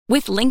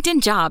With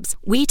LinkedIn Jobs,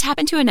 we tap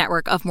into a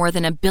network of more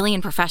than 1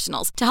 billion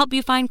professionals to help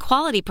you find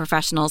quality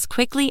professionals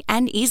quickly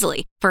and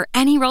easily for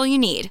any role you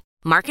need.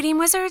 Marketing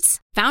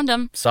wizards? Found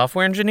them.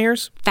 Software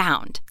engineers?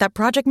 Found. That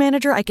project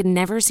manager I could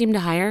never seem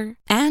to hire?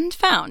 And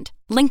found.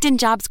 LinkedIn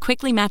Jobs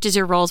quickly matches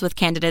your roles with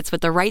candidates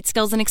with the right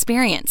skills and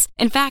experience.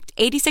 In fact,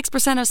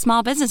 86% of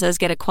small businesses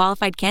get a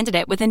qualified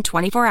candidate within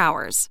 24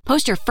 hours.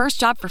 Post your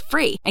first job for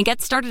free and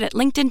get started at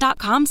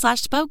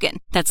linkedin.com/spoken.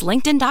 That's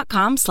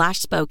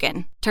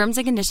linkedin.com/spoken. Terms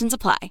and conditions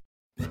apply.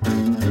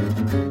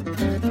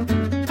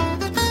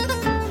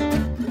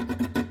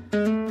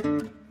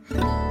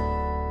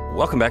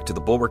 Welcome back to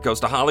The Bulwark Goes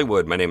to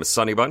Hollywood. My name is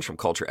Sonny Bunch. I'm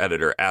culture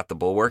editor at The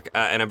Bulwark,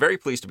 and I'm very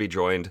pleased to be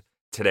joined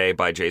today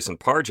by Jason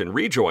Pargin,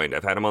 rejoined.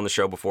 I've had him on the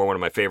show before, one of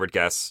my favorite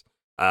guests,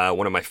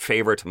 one of my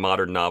favorite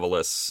modern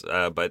novelists.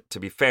 But to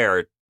be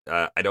fair,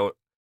 I don't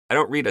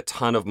read a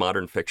ton of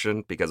modern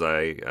fiction because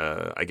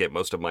I get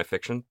most of my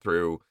fiction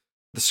through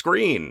the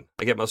screen.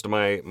 I get most of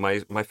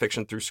my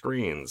fiction through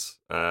screens,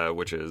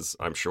 which is,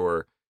 I'm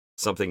sure,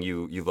 something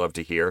you love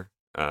to hear,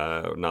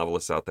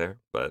 novelists out there.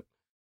 But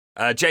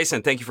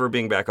Jason, thank you for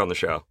being back on the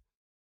show.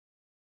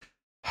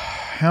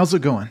 How's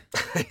it going?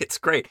 It's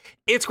great.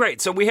 It's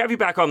great. So we have you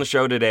back on the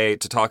show today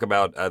to talk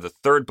about the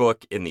third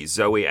book in the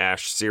Zoey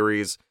Ashe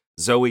series.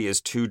 Zoey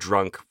is Too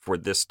Drunk for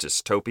This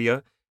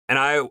Dystopia. And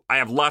I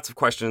have lots of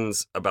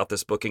questions about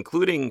this book,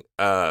 including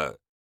the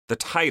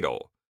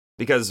title,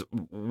 because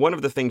one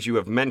of the things you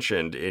have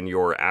mentioned in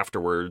your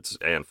afterwards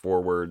and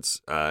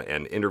forewords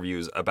and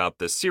interviews about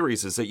this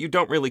series is that you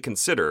don't really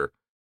consider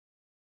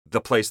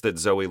the place that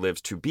Zoey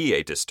lives to be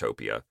a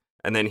dystopia.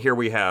 And then here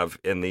we have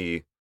in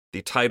the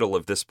title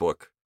of this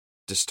book,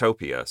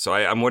 dystopia. So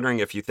I'm wondering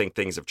if you think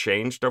things have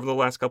changed over the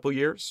last couple of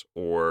years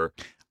or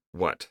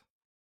what?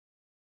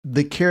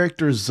 The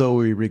character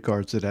Zoey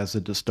regards it as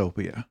a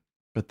dystopia,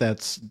 but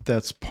that's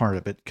part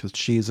of it because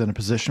she's in a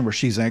position where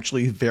she's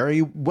actually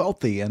very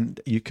wealthy, and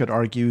you could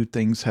argue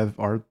things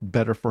are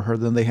better for her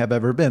than they have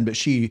ever been, but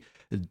she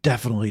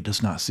definitely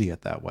does not see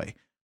it that way.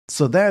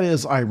 So that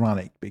is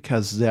ironic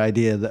because the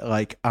idea that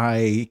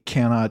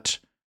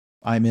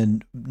I'm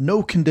in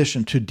no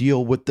condition to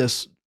deal with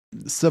this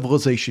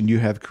civilization you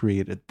have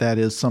created. That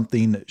is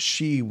something that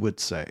she would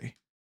say.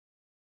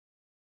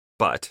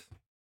 But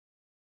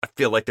I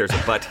feel like there's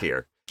a but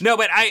here. No,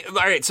 but all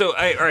right. So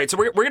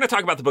we're going to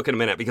talk about the book in a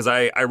minute because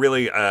I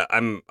really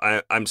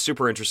I'm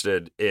super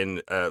interested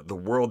in the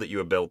world that you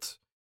have built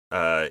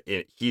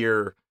in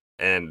here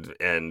and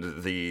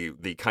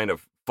the kind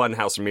of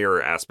funhouse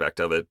mirror aspect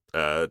of it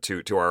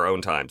to our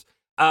own times.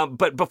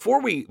 But before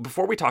we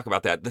talk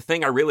about that, the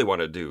thing I really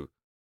want to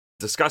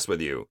discuss with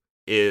you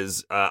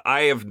is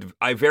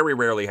I very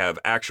rarely have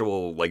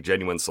actual like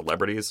genuine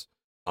celebrities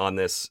on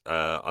this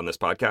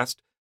podcast,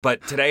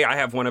 but today I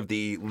have one of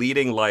the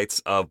leading lights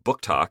of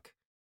book talk,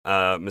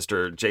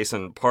 Mr.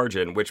 Jason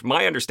Pargin, which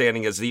my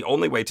understanding is the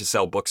only way to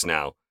sell books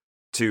now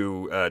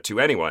to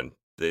anyone,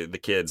 the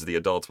kids, the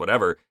adults,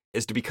 whatever,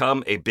 is to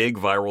become a big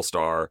viral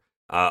star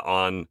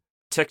on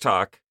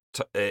TikTok,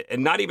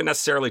 and not even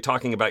necessarily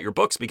talking about your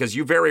books, because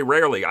I very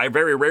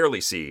rarely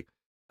see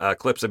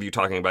clips of you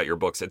talking about your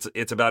books.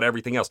 It's about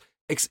everything else.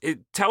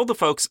 Tell the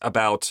folks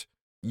about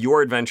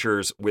your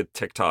adventures with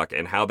TikTok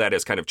and how that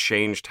has kind of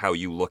changed how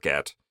you look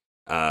at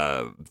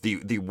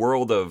the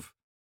world of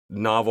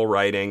novel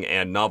writing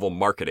and novel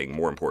marketing,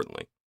 more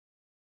importantly.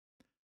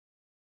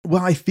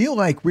 Well, I feel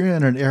like we're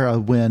in an era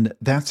when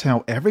that's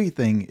how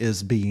everything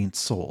is being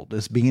sold,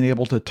 is being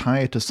able to tie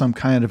it to some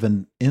kind of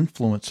an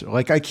influencer.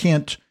 Like, I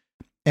can't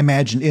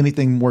imagine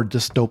anything more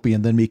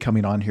dystopian than me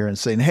coming on here and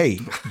saying, hey,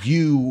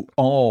 you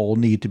all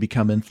need to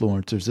become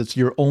influencers. It's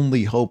your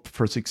only hope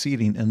for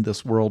succeeding in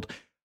this world.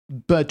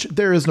 But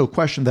there is no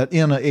question that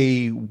in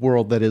a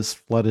world that is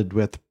flooded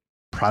with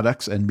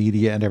products and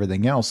media and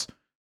everything else,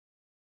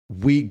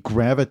 we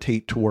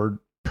gravitate toward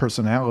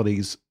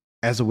personalities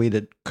as a way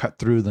to cut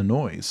through the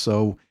noise.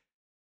 So,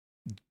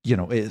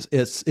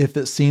 it's if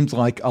it seems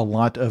like a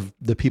lot of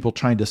the people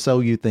trying to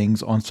sell you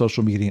things on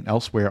social media and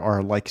elsewhere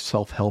are like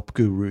self-help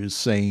gurus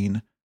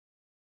saying,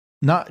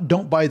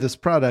 don't buy this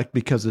product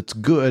because it's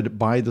good,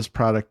 buy this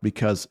product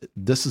because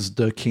this is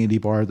the candy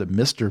bar that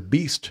Mr.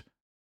 Beast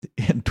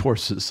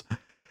endorses.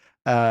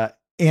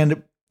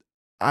 And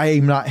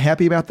I'm not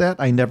happy about that.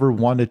 I never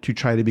wanted to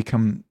try to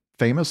become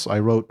famous. I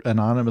wrote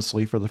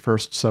anonymously for the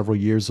first several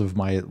years of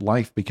my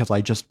life because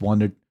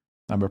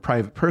I'm a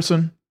private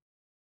person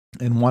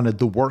and wanted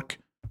the work.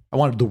 I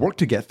wanted the work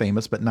to get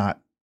famous, but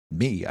not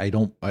me. I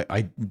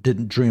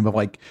didn't dream of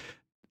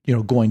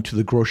going to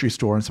the grocery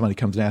store and somebody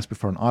comes and asks me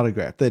for an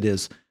autograph. That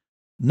is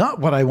not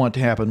what I want to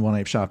happen when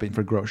I'm shopping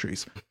for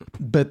groceries.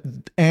 But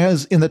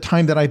as in the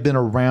time that I've been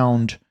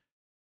around,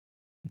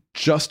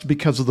 just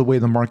because of the way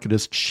the market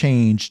has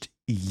changed,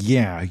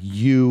 yeah,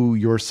 you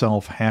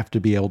yourself have to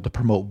be able to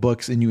promote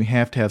books and you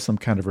have to have some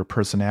kind of a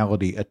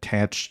personality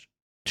attached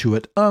to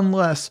it,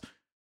 unless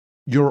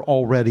you're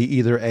already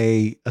either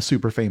a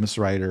super famous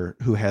writer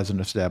who has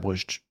an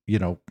established,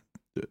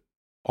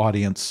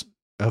 audience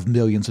of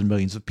millions and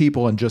millions of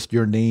people and just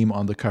your name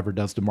on the cover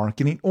does the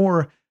marketing,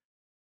 or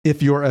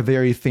if you're a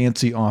very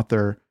fancy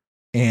author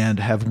and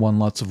have won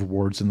lots of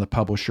awards and the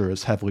publisher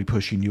is heavily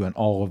pushing you and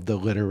all of the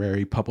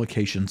literary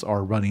publications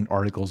are running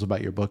articles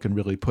about your book and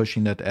really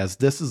pushing it as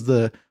this is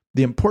the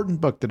important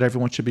book that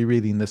everyone should be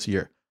reading this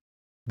year.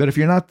 But if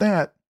you're not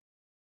that,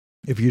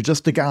 if you're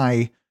just a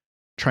guy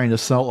trying to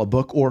sell a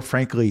book or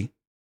frankly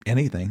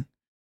anything,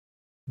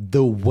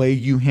 the way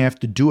you have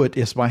to do it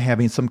is by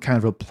having some kind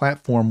of a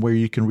platform where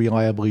you can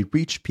reliably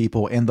reach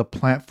people. And the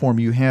platform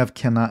you have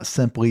cannot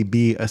simply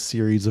be a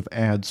series of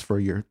ads for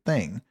your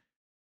thing.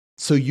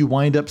 So you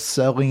wind up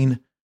selling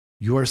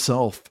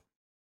yourself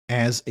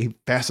as a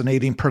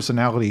fascinating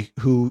personality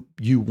who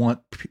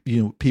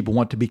people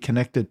want to be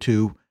connected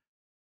to.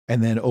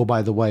 And then, oh,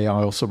 by the way, I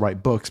also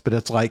write books, but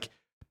it's like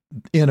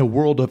in a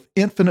world of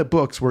infinite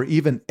books where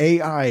even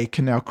AI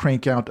can now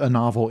crank out a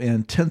novel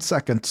in 10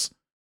 seconds.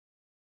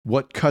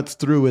 What cuts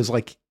through is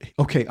like,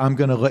 okay, I'm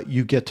going to let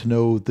you get to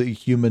know the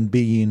human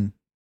being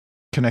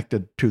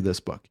connected to this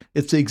book.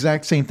 It's the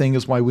exact same thing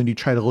as why when you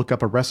try to look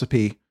up a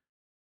recipe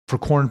for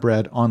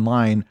cornbread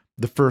online,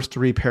 the first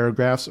 3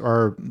 paragraphs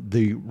are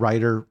the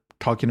writer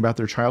talking about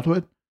their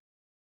childhood.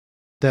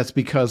 That's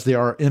because there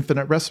are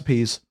infinite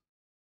recipes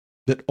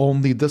that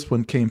only this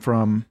one came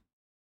from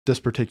this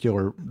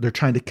particular, they're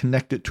trying to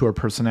connect it to a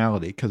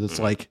personality because it's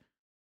like,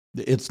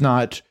 it's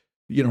not,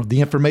 the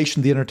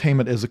information, the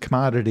entertainment is a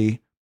commodity,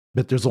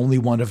 but there's only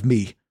one of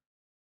me.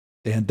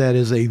 And that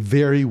is a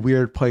very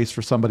weird place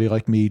for somebody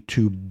like me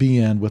to be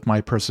in with my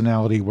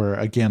personality where,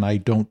 again, I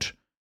didn't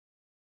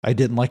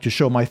like to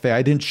show my face.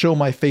 I didn't show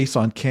my face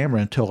on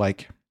camera until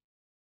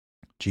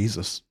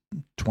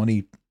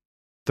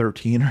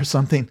 2013 or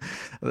something.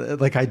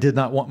 Like I did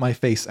not want my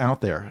face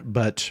out there,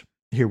 but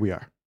here we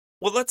are.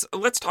 Well,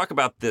 let's talk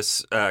about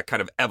this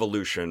kind of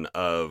evolution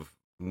of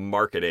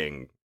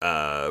marketing,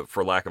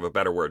 for lack of a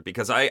better word,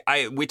 because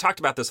we talked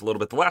about this a little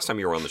bit the last time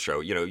you were on the show.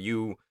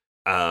 You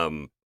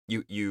had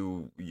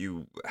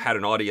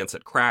an audience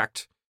at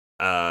Cracked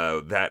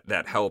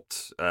that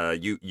helped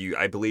you.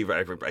 I believe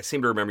I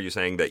seem to remember you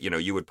saying that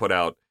you would put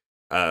out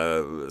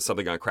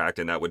something on Cracked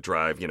and that would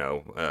drive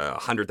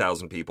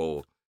 100,000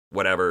 people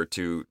whatever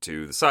to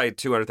the site,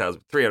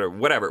 200,000, 300,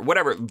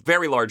 whatever,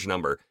 very large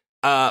number.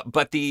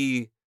 But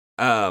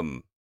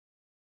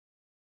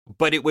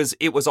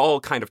it was all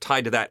kind of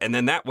tied to that, and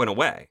then that went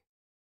away.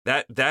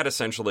 That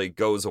essentially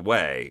goes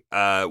away,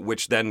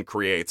 which then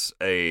creates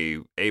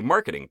a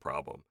marketing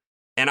problem.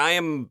 And I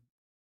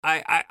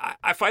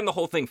find the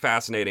whole thing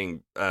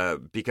fascinating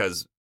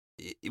because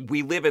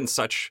we live in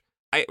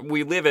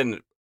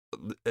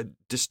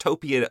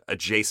dystopia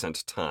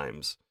adjacent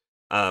times,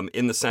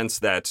 in the sense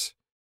that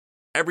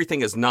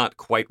everything is not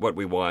quite what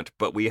we want,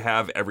 but we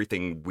have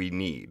everything we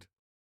need.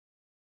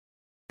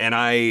 And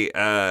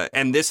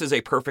and this is a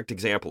perfect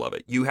example of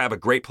it. You have a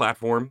great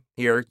platform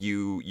here.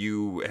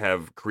 You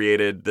have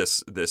created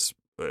this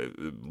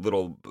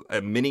little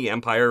mini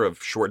empire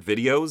of short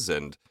videos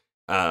and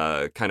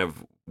kind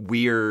of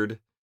weird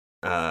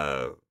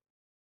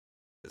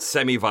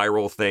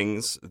semi-viral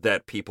things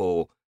that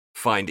people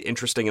find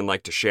interesting and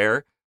like to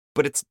share.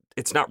 But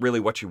it's not really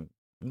what you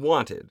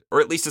wanted,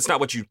 or at least it's not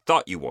what you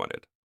thought you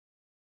wanted.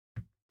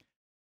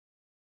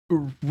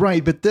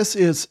 Right, but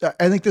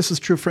I think this is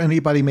true for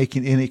anybody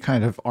making any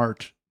kind of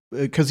art.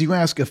 Because you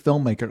ask a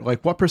filmmaker,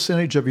 like, what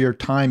percentage of your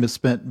time is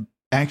spent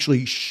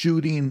actually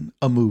shooting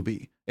a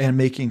movie and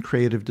making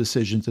creative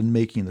decisions and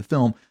making the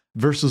film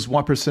versus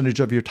what percentage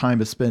of your time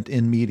is spent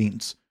in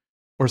meetings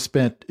or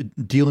spent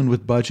dealing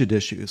with budget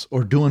issues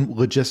or doing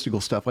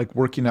logistical stuff, like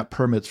working out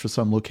permits for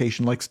some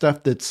location, like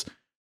stuff that's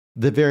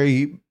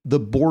the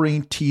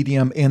boring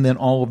tedium and then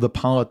all of the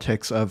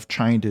politics of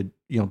trying to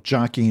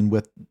jockeying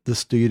with the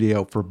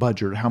studio for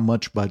budget, how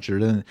much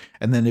budget,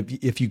 and then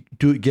if you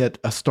do get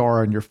a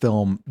star in your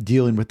film,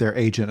 dealing with their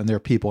agent and their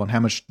people and how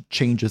much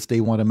changes they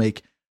want to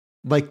make.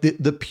 Like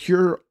the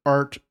pure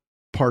art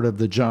part of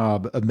the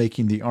job of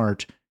making the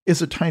art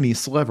is a tiny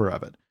sliver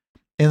of it.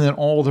 And then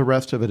all the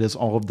rest of it is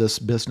all of this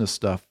business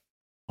stuff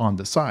on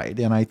the side.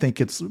 And I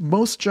think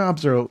most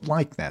jobs are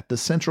like that. The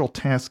central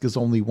task is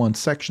only one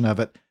section of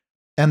it.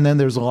 And then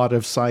there's a lot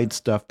of side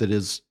stuff that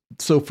is,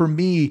 so for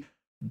me,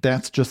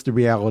 that's just the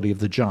reality of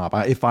the job.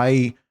 If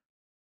I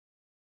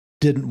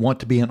didn't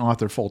want to be an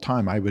author full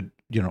time, I would,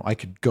 I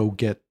could go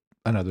get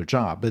another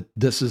job, but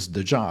this is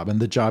the job. And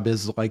the job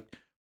is like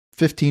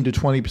 15 to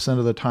 20%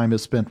 of the time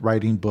is spent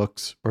writing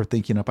books or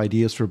thinking up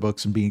ideas for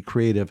books and being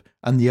creative.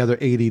 And the other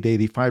 80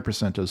 to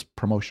 85% is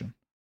promotion.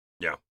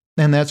 Yeah.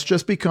 And that's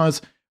just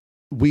because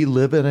we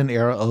live in an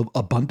era of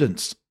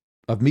abundance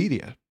of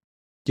media.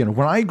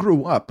 When I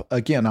grew up,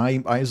 again, I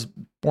was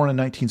born in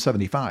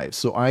 1975.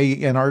 So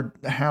in our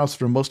house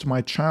for most of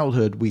my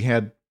childhood, we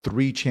had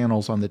 3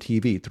 channels on the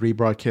TV, 3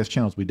 broadcast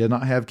channels. We did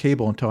not have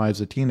cable until I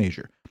was a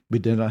teenager. We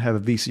did not have a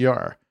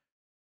VCR,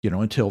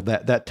 until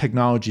that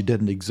technology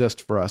didn't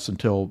exist for us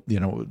until,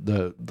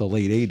 the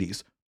late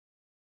 80s.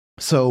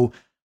 So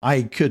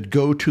I could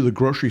go to the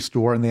grocery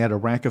store and they had a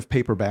rack of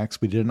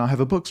paperbacks. We did not have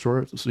a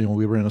bookstore. So,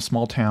 we were in a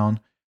small town.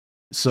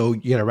 So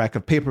you had a rack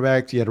of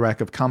paperbacks, you had a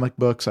rack of comic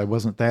books. I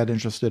wasn't that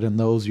interested in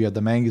those. You had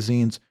the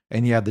magazines,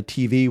 and you had the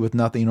TV with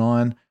nothing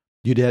on.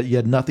 You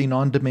had nothing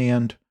on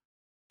demand.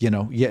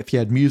 If you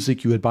had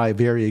music, you would buy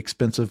very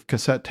expensive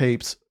cassette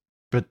tapes,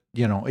 but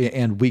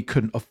and we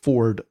couldn't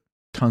afford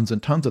tons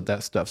and tons of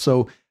that stuff.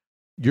 So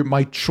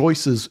my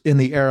choices in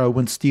the era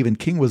when Stephen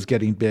King was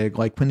getting big,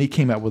 like when he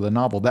came out with a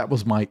novel, that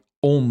was my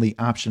only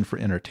option for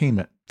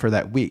entertainment for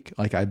that week.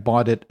 Like I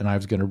bought it and I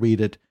was going to read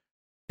it,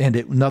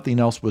 and nothing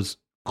else was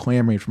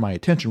clamoring for my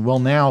attention. Well,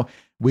 now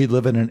we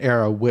live in an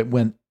era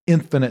when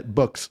infinite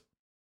books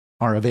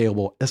are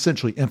available.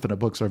 Essentially, infinite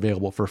books are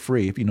available for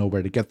free if you know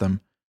where to get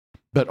them,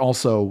 but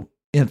also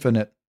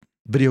infinite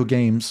video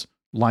games,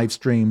 live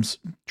streams,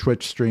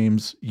 Twitch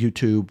streams,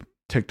 YouTube,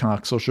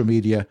 TikTok, social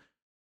media.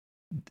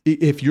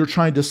 If you're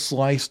trying to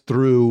slice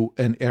through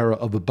an era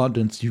of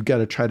abundance, you've got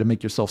to try to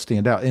make yourself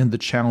stand out. And the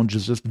challenge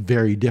is just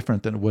very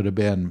different than it would have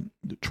been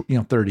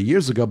 30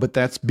 years ago. But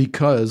that's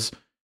because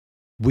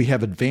we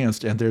have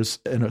advanced, and there's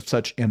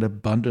such an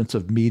abundance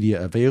of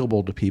media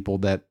available to people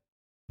that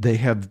they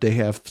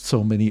have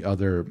so many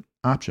other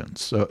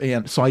options. So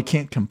I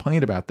can't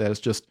complain about that. It's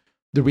just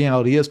the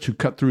reality is, to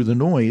cut through the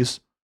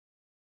noise,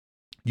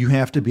 you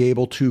have to be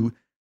able to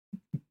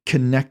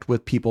connect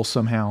with people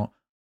somehow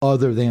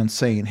other than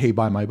saying, hey,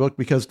 buy my book,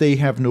 because they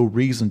have no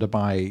reason to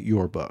buy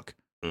your book.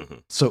 Mm-hmm.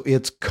 So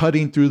it's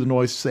cutting through the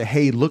noise to say,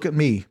 hey, look at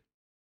me,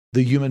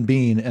 the human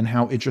being, and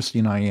how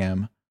interesting I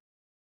am.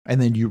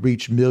 And then you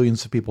reach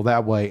millions of people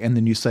that way. And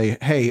then you say,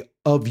 hey,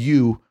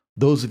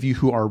 those of you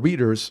who are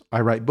readers, I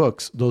write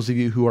books. Those of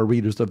you who are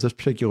readers of this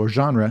particular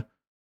genre,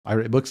 I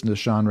write books in this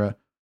genre.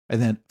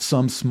 And then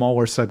some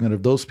smaller segment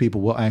of those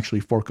people will actually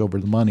fork over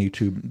the money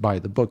to buy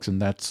the books.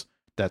 And that's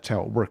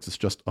how it works. It's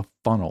just a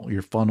funnel.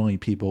 You're funneling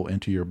people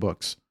into your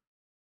books.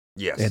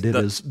 Yes. And it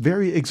is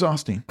very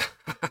exhausting.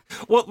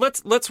 Well,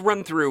 let's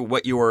run through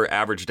what your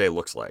average day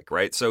looks like,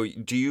 right? So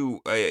do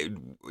you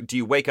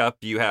wake up,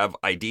 do you have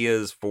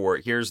ideas for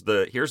here's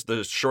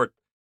the short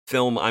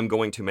film I'm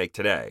going to make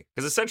today?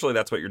 Because essentially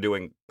that's what you're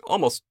doing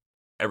almost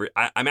every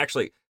I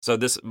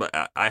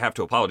have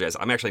to apologize.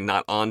 I'm actually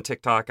not on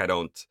TikTok. But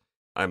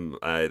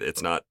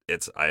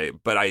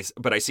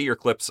I see your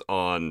clips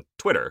on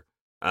Twitter,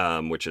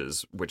 which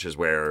is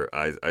where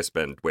I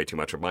spend way too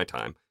much of my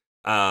time.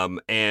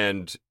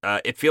 And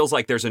it feels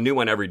like there's a new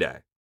one every day.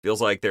 Feels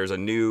like there's a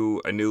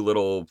new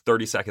little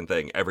 30-second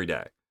thing every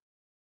day.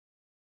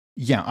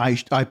 Yeah,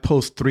 I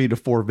post 3 to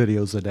 4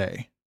 videos a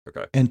day.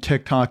 Okay. And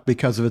TikTok,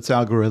 because of its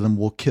algorithm,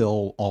 will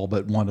kill all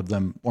but one of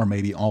them, or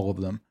maybe all of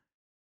them.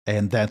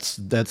 And that's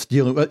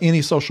dealing with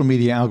any social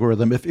media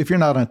algorithm. If you're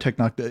not on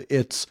TikTok,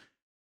 it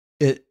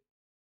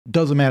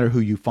doesn't matter who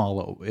you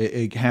follow.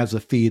 It has a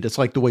feed. It's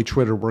like the way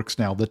Twitter works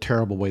now, the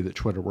terrible way that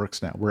Twitter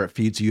works now, where it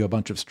feeds you a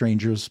bunch of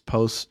strangers'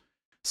 posts.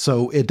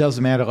 So it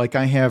doesn't matter. Like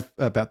I have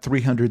about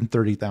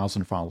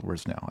 330,000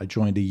 followers now. I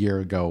joined a year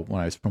ago when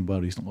I was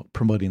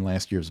promoting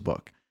last year's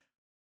book.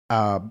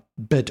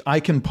 But I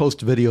can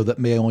post a video that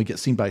may only get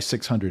seen by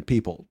 600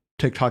 people.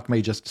 TikTok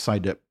may just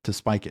decide to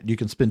spike it. You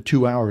can spend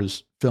 2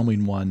 hours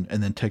filming one,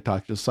 and then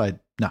TikTok decide,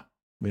 no,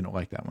 we don't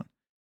like that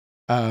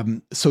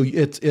one. So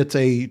it's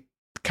a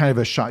kind of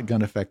a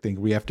shotgun effect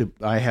thing.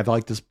 I have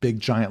like this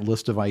big giant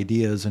list of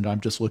ideas, and I'm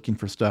just looking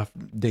for stuff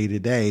day to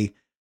day.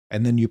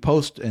 And then you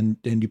post, and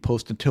you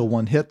post until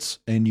one hits,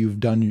 and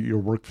you've done your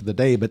work for the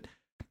day. But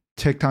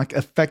TikTok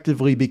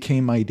effectively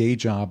became my day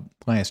job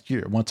last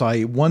year. Once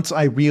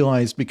I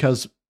realized,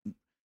 because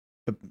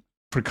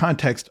for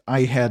context,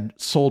 I had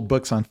sold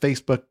books on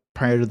Facebook.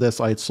 Prior to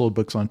this, I had sold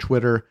books on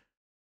Twitter.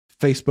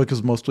 Facebook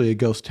is mostly a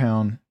ghost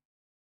town.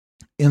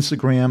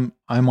 Instagram,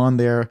 I'm on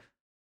there.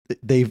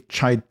 They've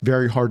tried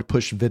very hard to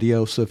push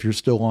video. So if you're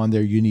still on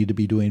there, you need to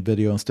be doing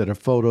video instead of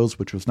photos,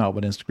 which was not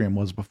what Instagram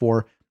was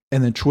before.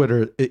 And then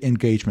Twitter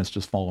engagement's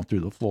just fallen through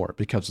the floor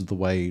because of the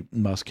way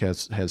Musk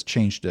has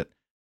changed it.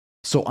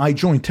 So I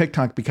joined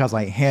TikTok because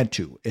I had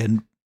to,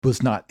 and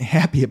was not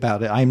happy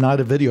about it. I'm not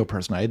a video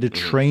person. I had to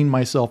train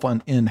myself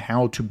in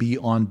how to be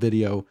on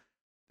video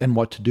and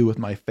what to do with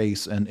my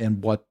face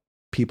and what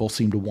people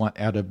seem to want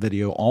out of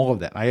video, all of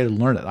that. I had to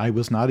learn it. I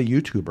was not a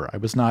YouTuber. I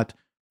was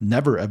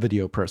never a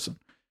video person.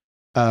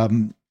 But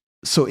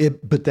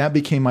that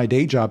became my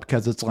day job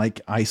because it's like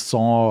I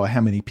saw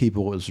how many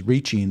people it was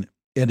reaching,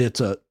 and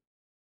it's a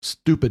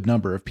stupid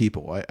number of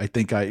people. I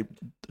think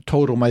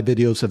total my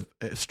videos have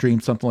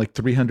streamed something like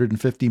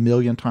 350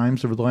 million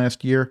times over the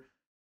last year.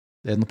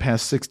 In the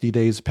past 60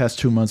 days, past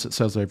 2 months, it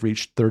says I've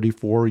reached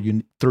 34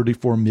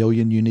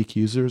 million unique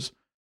users.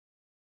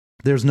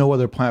 There's no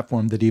other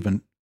platform that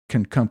even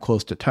can come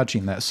close to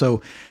touching that.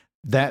 So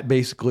that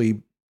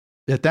basically,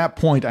 at that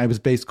point, I was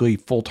basically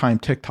full-time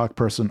TikTok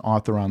person,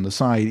 author on the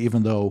side,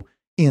 even though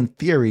in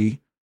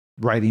theory,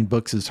 writing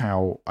books is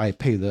how I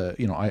pay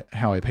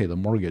how I pay the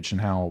mortgage,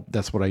 and how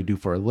that's what I do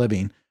for a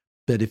living.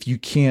 But if you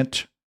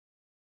can't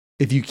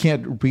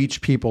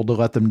reach people to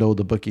let them know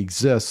the book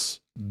exists,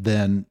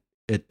 then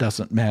it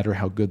doesn't matter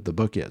how good the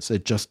book is.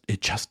 It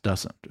just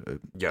doesn't.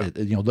 Yeah.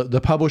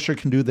 The publisher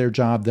can do their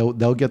job.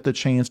 They'll get the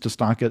chance to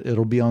stock it.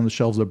 It'll be on the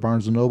shelves of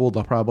Barnes and Noble.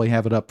 They'll probably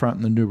have it up front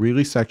in the new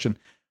release section.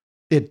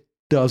 It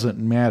doesn't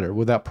matter.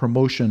 Without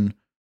promotion,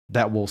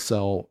 that will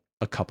sell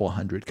a couple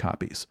hundred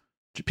copies.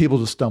 People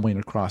just stumbling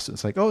across it.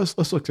 It's like, oh,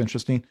 this looks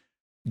interesting.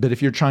 But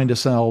if you're trying to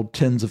sell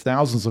tens of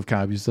thousands of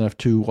copies enough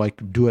to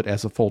like do it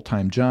as a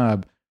full-time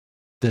job,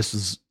 this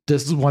is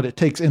what it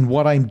takes. And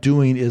what I'm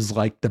doing is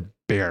like the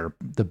bare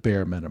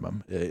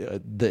minimum.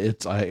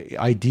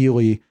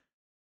 Ideally,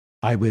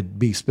 I would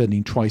be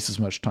spending twice as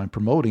much time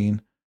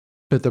promoting,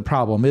 but the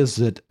problem is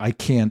that I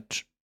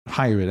can't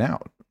hire it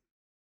out.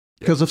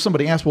 Because if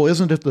somebody asks, well,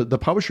 isn't it the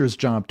publisher's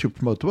job to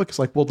promote the book? It's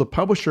like, well, the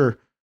publisher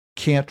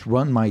can't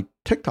run my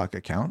TikTok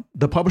account.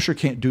 The publisher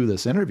can't do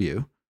this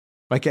interview.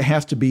 Like, it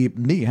has to be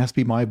me. It has to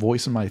be my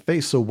voice and my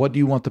face. So what do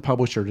you want the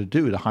publisher to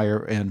do? To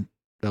hire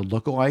a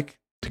lookalike?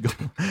 To go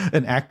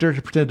an actor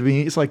to pretend to be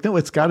me? It's like, no,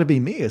 it's got to be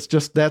me. It's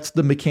just, that's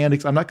the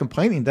mechanics. I'm not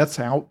complaining. That's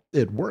how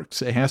it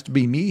works. It has to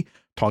be me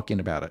talking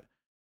about it.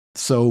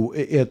 So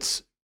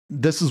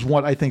this is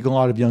what I think a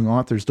lot of young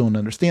authors don't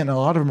understand. And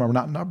a lot of them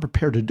are not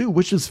prepared to do,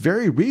 which is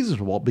very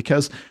reasonable,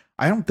 because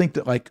I don't think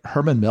that like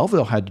Herman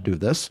Melville had to do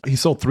this. He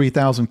sold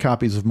 3,000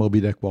 copies of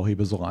Moby Dick while he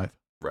was alive.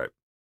 Right.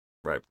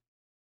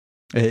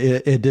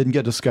 It didn't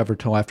get discovered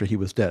till after he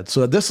was dead.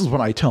 So this is what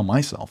I tell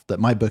myself, that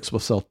my books will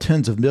sell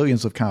tens of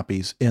millions of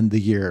copies in the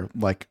year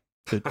like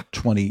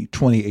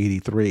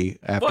 2083.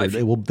 After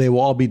they will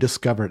all be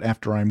discovered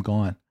after I'm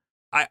gone.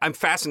 I'm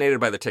fascinated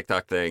by the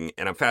TikTok thing,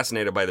 and I'm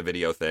fascinated by the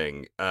video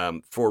thing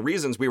for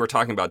reasons we were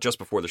talking about just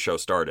before the show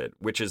started,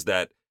 which is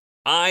that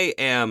I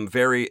am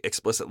very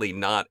explicitly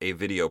not a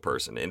video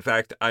person. In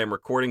fact, I am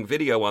recording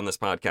video on this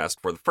podcast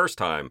for the first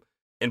time,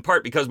 in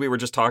part because we were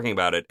just talking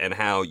about it and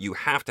how you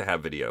have to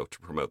have video to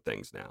promote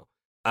things now.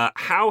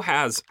 How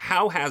has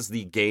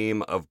the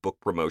game of book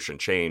promotion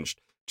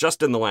changed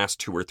just in the last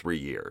 2 or 3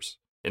 years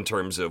in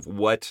terms of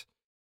what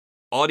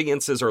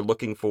audiences are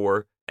looking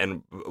for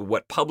and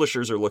what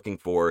publishers are looking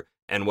for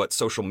and what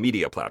social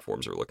media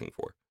platforms are looking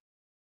for?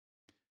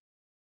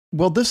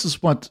 Well, this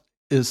is what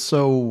is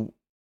so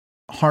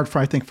hard for,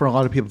 I think, for a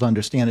lot of people to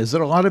understand, is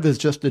that a lot of it is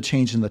just a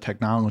change in the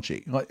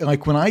technology.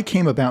 Like when I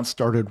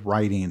started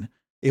writing,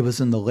 it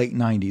was in the late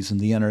 90s and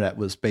the internet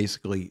was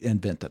basically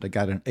invented. I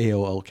got an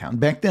AOL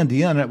account. Back then,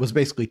 the internet was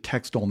basically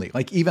text only.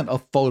 Like even a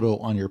photo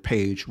on your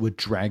page would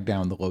drag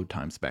down the load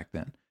times back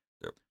then.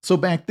 Yep. So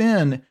back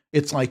then,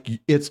 it's like,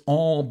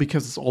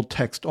 because it's all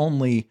text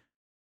only,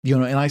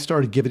 and I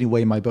started giving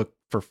away my book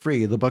for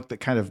free. The book that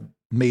kind of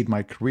made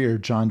my career,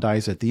 John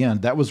Dies at the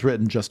End, that was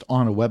written just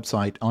on a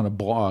website, on a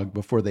blog,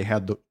 before they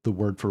had the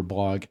word for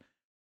blog.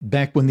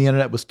 Back when the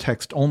internet was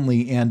text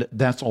only, and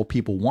that's all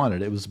people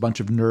wanted. It was a bunch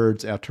of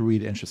nerds out to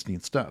read interesting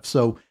stuff.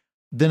 So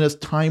then as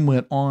time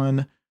went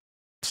on,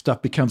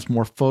 stuff becomes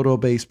more photo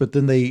based, but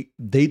then they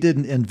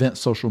didn't invent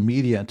social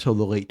media until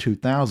the late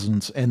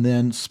 2000s. And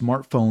then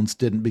smartphones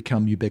didn't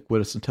become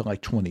ubiquitous until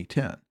like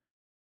 2010.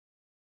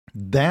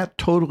 That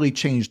totally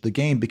changed the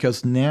game,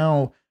 because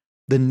now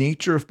the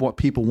nature of what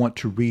people want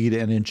to read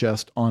and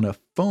ingest on a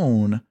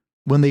phone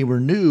when they were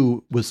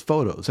new was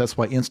photos. That's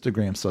why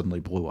Instagram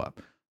suddenly blew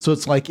up. So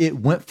it's like it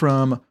went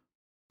from,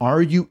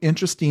 are you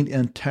interested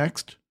in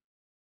text,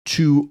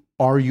 to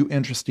are you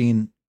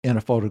interested in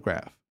a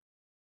photograph?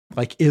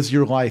 Like, is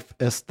your life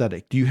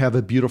aesthetic? Do you have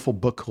a beautiful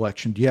book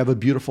collection? Do you have a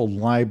beautiful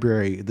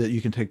library that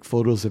you can take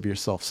photos of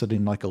yourself sitting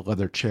in like a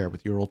leather chair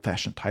with your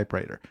old-fashioned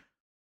typewriter?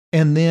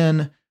 And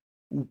then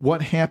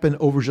what happened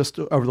over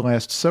the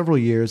last several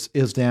years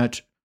is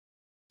that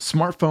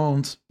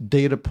smartphones,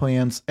 data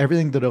plans,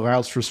 everything that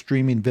allows for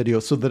streaming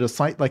video, so that a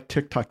site like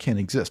TikTok can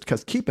exist.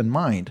 Because keep in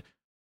mind,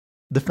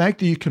 the fact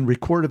that you can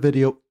record a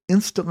video,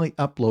 instantly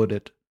upload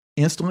it,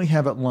 instantly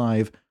have it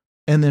live,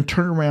 and then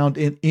turn around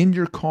and in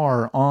your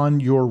car on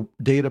your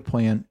data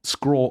plan,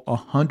 scroll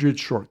 100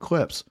 short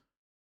clips.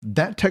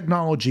 That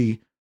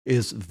technology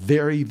is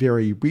very,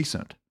 very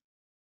recent.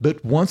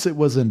 But once it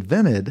was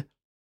invented,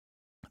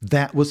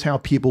 that was how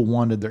people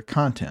wanted their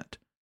content.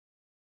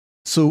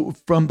 So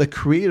from the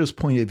creator's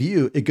point of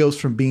view, it goes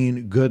from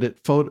being good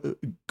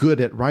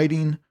at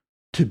writing,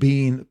 to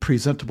being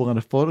presentable in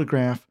a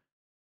photograph,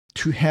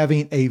 to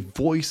having a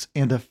voice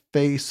and a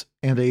face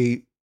and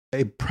a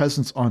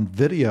presence on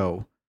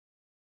video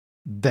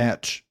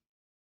that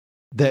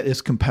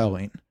is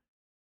compelling.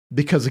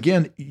 Because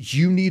again,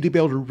 you need to be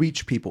able to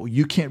reach people.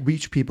 You can't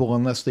reach people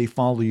unless they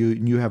follow you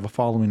and you have a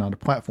following on a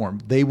platform.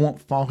 They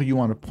won't follow you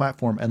on a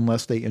platform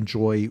unless they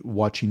enjoy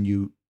watching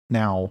you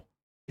now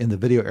in the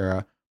video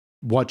era,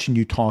 watching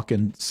you talk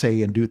and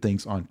say and do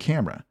things on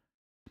camera.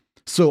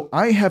 So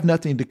I have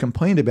nothing to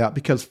complain about,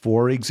 because,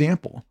 for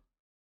example,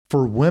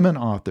 for women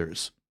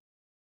authors,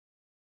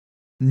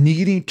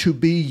 needing to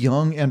be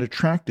young and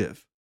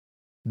attractive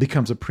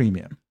becomes a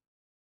premium.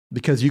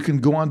 Because you can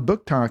go on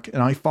Book Talk,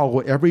 and I follow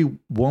every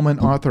woman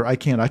author I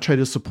can. I try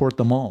to support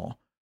them all.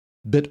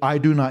 But I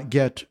do not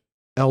get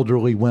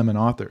elderly women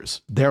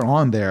authors. They're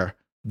on there,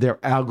 their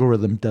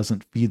algorithm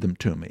doesn't feed them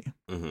to me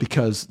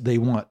because they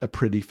want a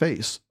pretty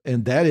face.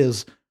 And that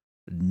is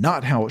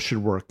not how it should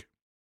work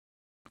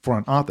for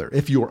an author.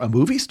 If you're a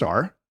movie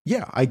star,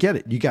 yeah, I get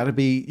it. You've got to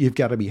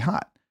be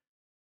hot.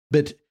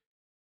 But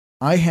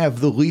I have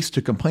the least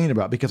to complain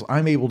about because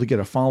I'm able to get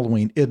a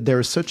following.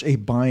 There's such a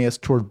bias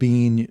toward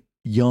being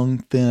young,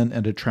 thin,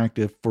 and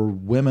attractive for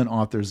women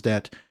authors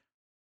that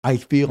I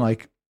feel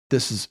like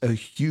this is a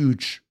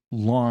huge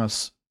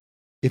loss.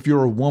 If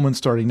you're a woman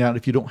starting out,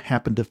 if you don't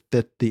happen to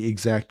fit the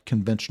exact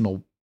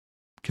conventionally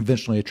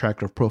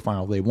attractive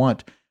profile they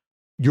want,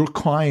 your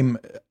climb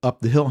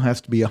up the hill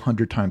has to be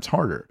 100 times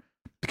harder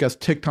because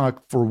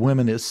TikTok for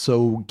women is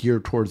so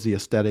geared towards the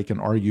aesthetic and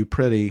are you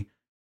pretty?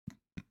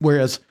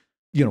 Whereas,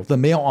 the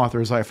male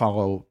authors I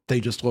follow,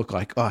 they just look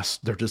like us.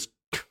 They're just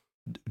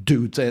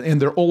dudes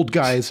and they're old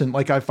guys. And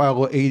like I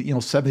follow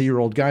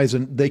 70-year-old guys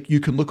and you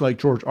can look like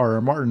George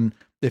R.R. Martin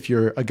if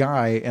you're a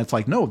guy. And it's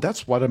like, no,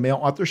 that's what a male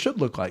author should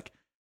look like.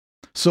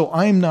 So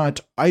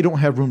I don't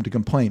have room to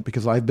complain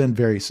because I've been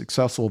very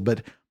successful,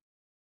 but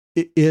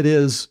it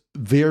is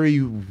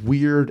very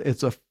weird.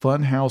 It's a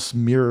funhouse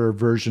mirror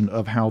version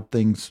of how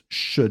things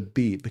should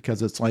be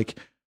because it's like,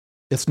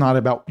 it's not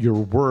about your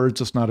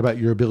words. It's not about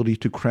your ability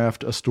to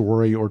craft a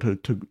story or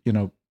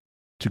to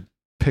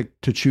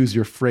choose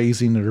your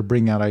phrasing or to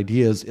bring out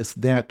ideas. It's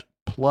that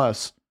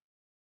plus,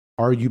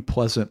 are you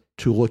pleasant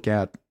to look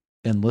at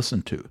and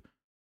listen to?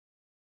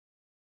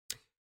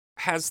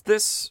 Has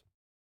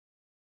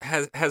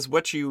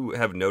what you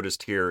have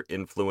noticed here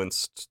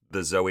influenced the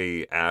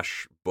Zoey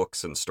Ashe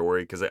books and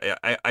story? Because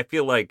I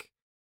feel like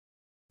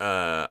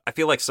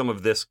some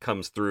of this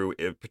comes through,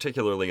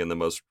 particularly in the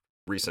most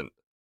recent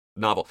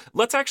novel.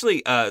 Let's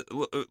actually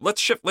let's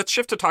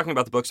shift to talking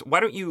about the books. Why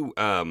don't you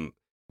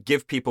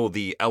give people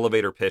the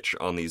elevator pitch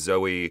on the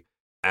Zoey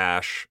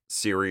Ashe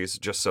series,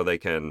 just so they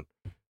can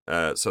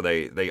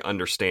they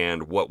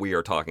understand what we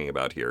are talking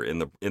about here in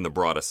the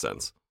broadest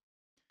sense.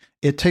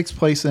 It takes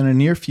place in a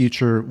near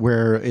future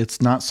where it's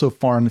not so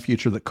far in the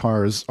future that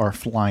cars are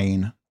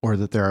flying or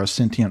that there are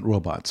sentient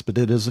robots, but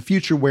it is a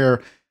future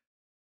where,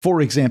 for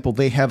example,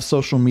 they have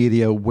social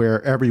media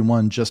where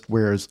everyone just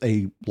wears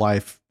a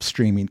live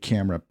streaming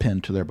camera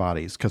pinned to their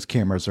bodies because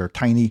cameras are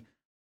tiny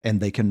and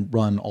they can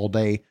run all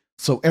day.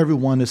 So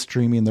everyone is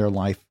streaming their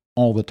life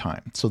all the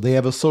time. So they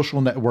have a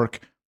social network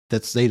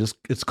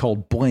it's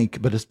called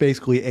Blink, but it's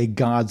basically a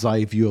God's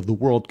eye view of the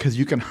world because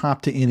you can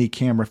hop to any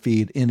camera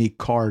feed, any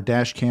car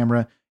dash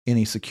camera,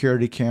 any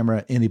security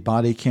camera, any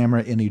body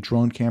camera, any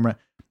drone camera,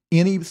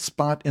 any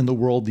spot in the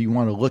world that you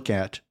want to look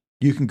at,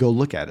 you can go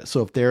look at it.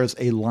 So if there's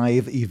a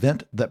live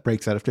event that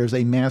breaks out, if there's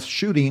a mass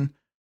shooting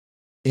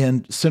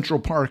in Central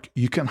Park,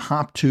 you can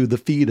hop to the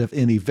feed of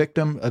any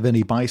victim, of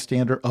any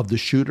bystander, of the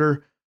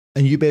shooter,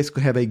 and you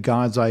basically have a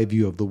God's eye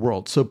view of the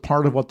world. So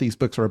part of what these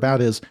books are about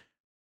is,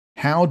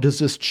 how does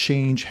this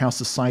change how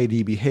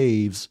society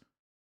behaves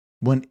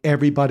when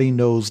everybody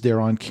knows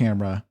they're on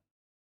camera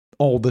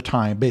all the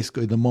time?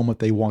 Basically, the moment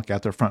they walk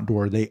out their front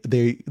door,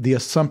 the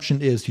assumption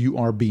is you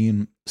are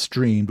being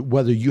streamed,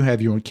 whether you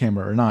have your own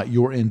camera or not,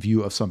 you're in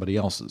view of somebody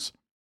else's.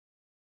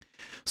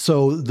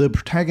 So the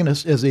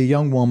protagonist is a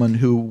young woman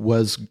who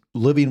was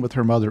living with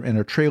her mother in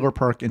a trailer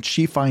park, and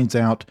she finds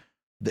out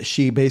that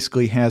she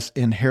basically has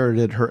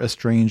inherited her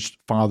estranged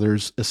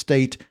father's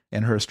estate,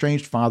 and her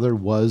estranged father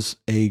was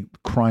a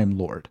crime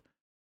lord.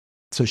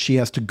 So she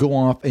has to go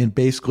off and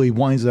basically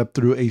winds up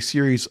through a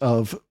series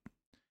of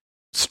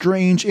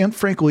strange and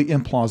frankly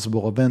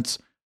implausible events,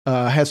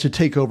 has to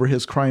take over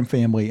his crime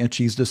family. And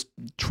she's this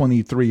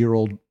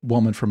 23-year-old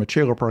woman from a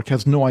trailer park,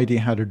 has no idea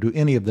how to do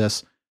any of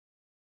this.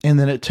 And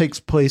then it takes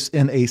place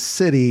in a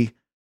city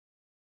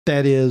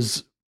that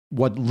is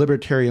what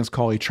libertarians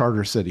call a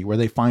charter city, where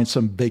they find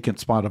some vacant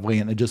spot of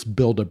land and just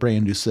build a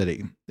brand new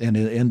city. And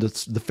in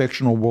the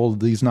fictional world of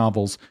these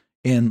novels,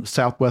 in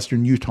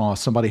southwestern Utah,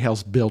 somebody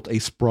else built a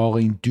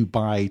sprawling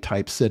Dubai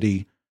type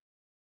city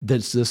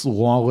that's this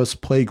lawless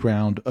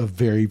playground of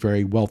very,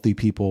 very wealthy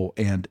people,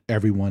 and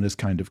everyone is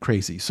kind of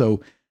crazy.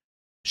 So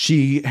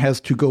she has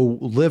to go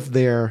live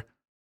there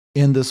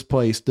in this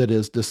place that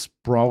is this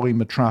sprawling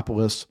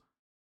metropolis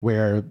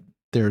where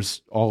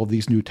there's all of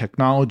these new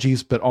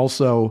technologies, but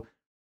also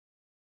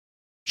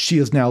she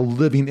is now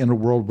living in a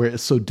world where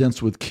it's so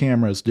dense with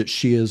cameras that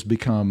she has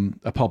become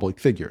a public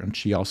figure, and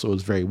she also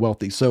is very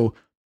wealthy. So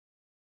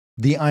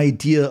the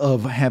idea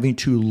of having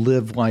to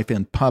live life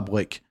in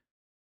public,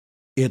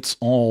 it's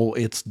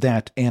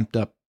that amped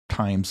up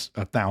times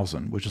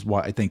 1,000, which is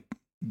why I think,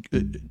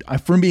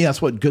 for me,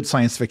 that's what good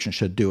science fiction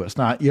should do. It's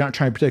not, you're not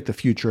trying to predict the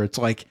future. It's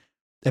like,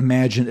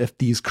 imagine if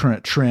these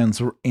current trends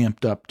were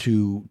amped up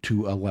to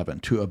 11,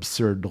 to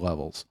absurd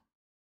levels.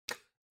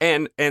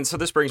 And so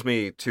this brings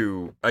me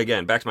to,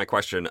 again, back to my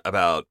question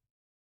about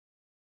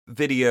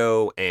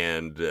video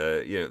and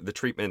the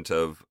treatment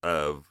of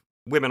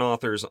women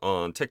authors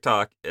on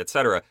TikTok,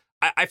 etc.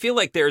 I feel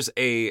like there's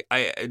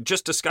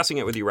just discussing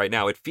it with you right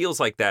now, it feels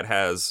like that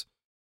has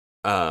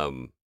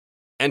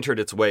entered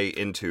its way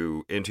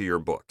into your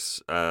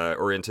books,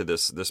 or into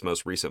this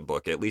most recent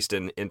book, at least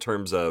in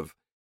terms of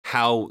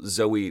how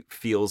Zoey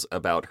feels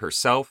about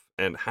herself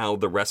and how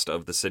the rest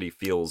of the city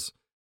feels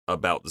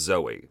about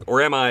Zoey?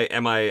 Or am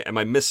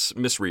I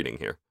misreading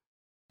here?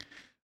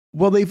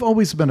 Well, they've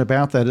always been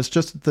about that. It's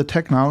just that the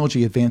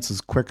technology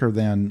advances quicker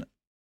than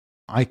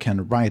I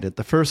can write it.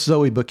 The first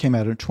Zoey book came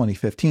out in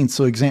 2015.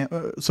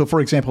 So for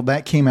example,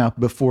 that came out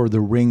before the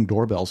Ring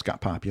doorbells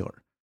got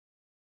popular.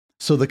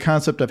 So the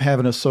concept of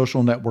having a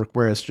social network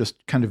where it's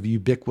just kind of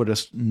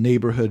ubiquitous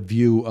neighborhood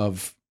view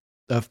of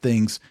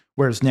things,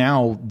 whereas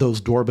now those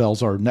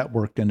doorbells are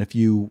networked, and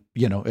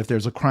if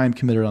there's a crime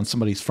committed on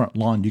somebody's front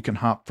lawn, you can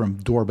hop from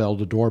doorbell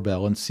to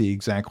doorbell and see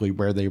exactly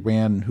where they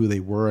ran and who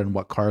they were and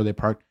what car they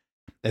parked.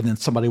 And then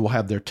somebody will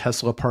have their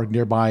Tesla parked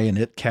nearby and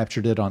it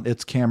captured it on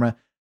its camera.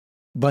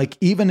 Like,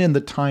 even in the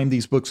time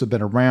these books have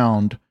been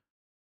around,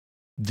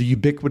 the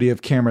ubiquity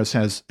of cameras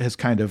has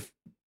kind of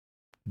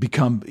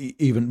become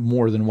even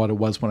more than what it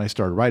was when I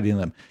started writing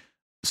them.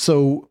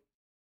 So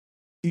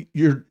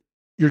you're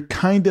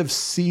kind of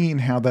seeing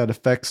how that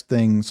affects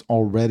things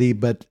already.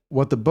 But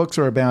what the books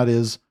are about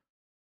is,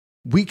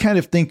 we kind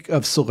of think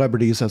of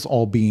celebrities as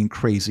all being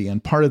crazy.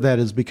 And part of that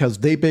is because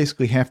they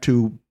basically have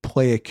to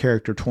play a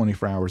character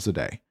 24 hours a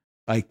day.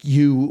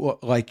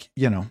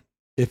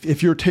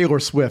 If you're Taylor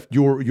Swift,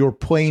 you're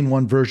playing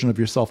one version of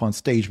yourself on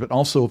stage, but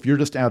also if you're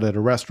just out at a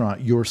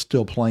restaurant, you're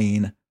still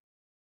playing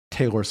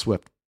Taylor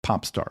Swift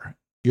pop star.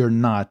 You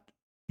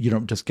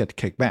don't just get to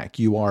kick back.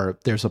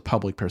 There's a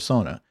public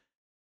persona.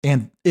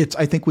 And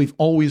I think we've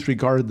always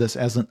regarded this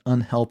as an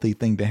unhealthy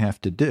thing to have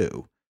to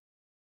do,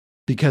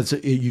 because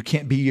you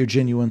can't be your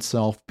genuine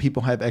self.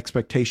 People have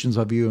expectations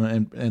of you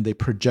and they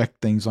project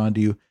things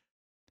onto you.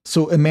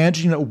 So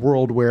imagine a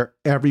world where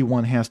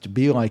everyone has to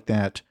be like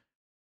that.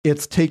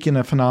 It's taken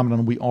a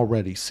phenomenon we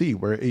already see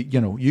where,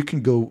 you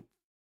can go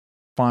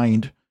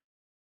find,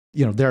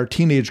 there are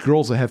teenage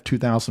girls that have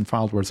 2,000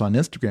 followers on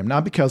Instagram,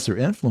 not because they're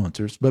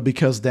influencers, but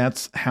because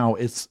that's how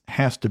it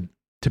has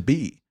to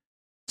be.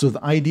 So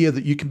the idea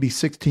that you can be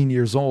 16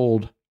 years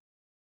old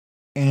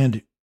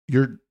and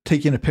you're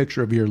taking a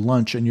picture of your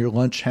lunch and your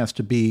lunch has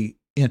to be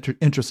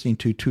interesting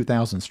to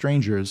 2,000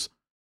 strangers,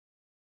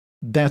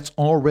 that's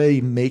already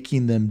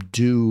making them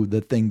do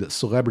the thing that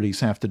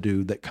celebrities have to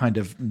do that kind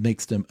of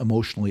makes them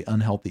emotionally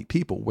unhealthy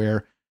people,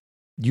 where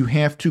you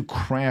have to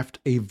craft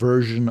a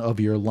version of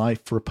your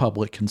life for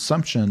public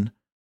consumption,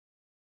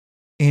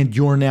 and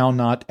you're now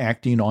not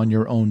acting on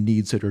your own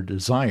needs or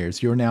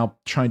desires. You're now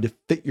trying to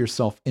fit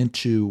yourself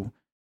into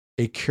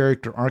a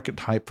character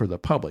archetype for the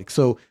public.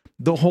 So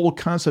the whole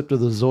concept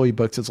of the Zoey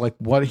books is like,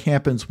 what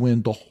happens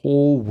when the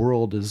whole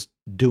world is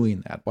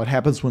doing that? What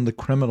happens when the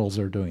criminals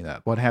are doing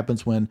that? What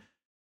happens when,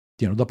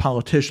 the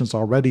politicians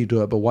already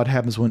do it, but what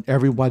happens when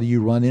everybody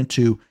you run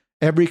into,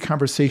 every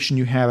conversation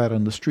you have out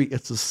on the street,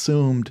 it's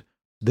assumed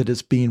that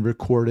it's being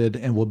recorded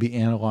and will be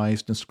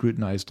analyzed and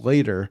scrutinized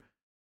later.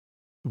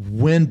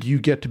 When do you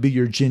get to be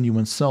your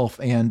genuine self?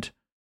 And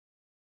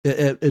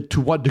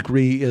to what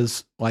degree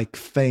is like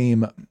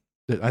fame?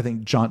 I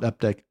think John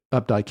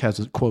Updike has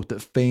a quote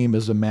that fame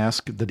is a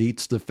mask that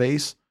eats the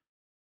face.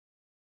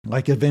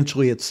 Like,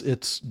 eventually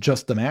it's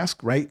just the mask,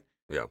 right?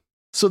 Yeah.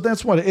 So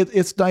that's what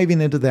it's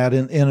diving into that.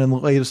 And in the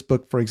latest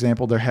book, for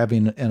example, they're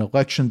having an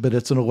election, but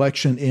it's an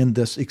election in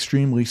this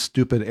extremely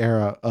stupid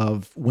era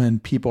of when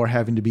people are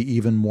having to be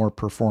even more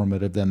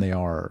performative than they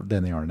are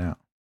now.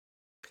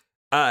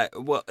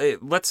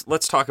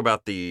 Let's talk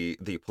about the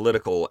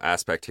political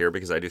aspect here,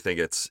 because I do think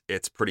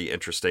it's pretty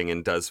interesting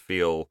and does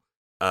feel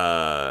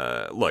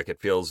it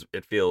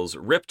feels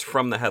ripped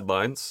from the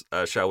headlines,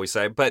 shall we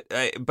say? But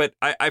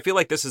I feel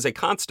like this is a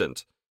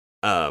constant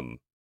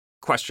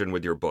question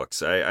with your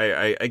books.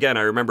 I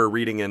remember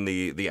reading in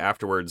the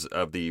afterwards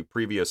of the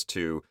previous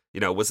two.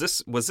 Was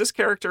this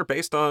character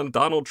based on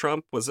Donald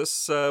Trump? Was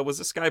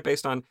this guy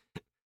based on?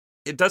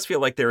 It does feel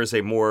like there is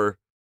a more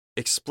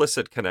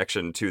explicit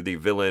connection to the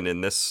villain in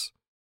this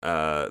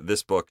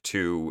book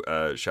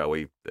to shall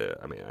we?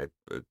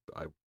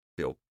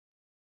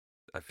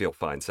 I feel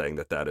fine saying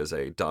that is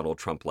a Donald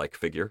Trump-like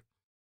figure.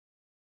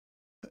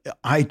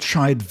 I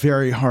tried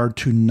very hard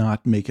to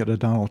not make it a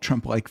Donald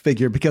Trump-like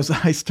figure, because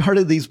I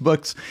started these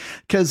books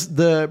because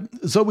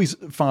Zoey's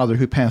father,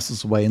 who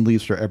passes away and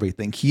leaves her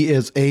everything, he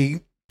is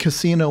a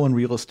casino and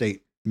real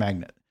estate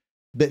magnate.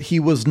 But he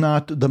was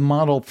not, the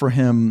model for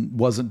him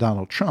wasn't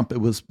Donald Trump.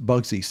 It was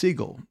Bugsy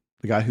Siegel,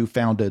 the guy who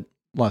founded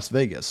Las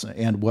Vegas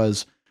and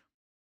was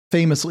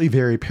famously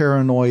very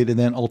paranoid, and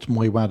then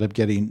ultimately wound up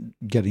getting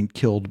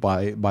killed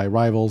by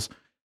rivals.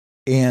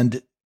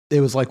 And it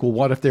was like, well,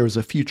 what if there was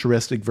a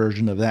futuristic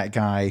version of that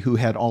guy who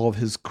had all of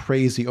his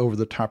crazy over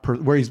the top,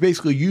 where he's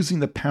basically using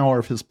the power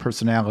of his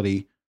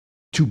personality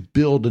to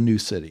build a new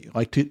city,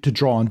 like to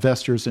draw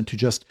investors and to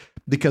just,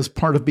 because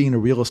part of being a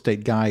real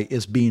estate guy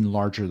is being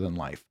larger than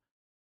life.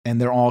 And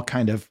they're all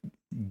kind of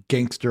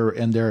gangster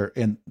in their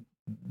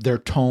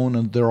tone,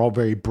 and they're all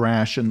very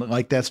brash. And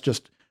like, that's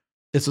just,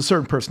 it's a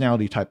certain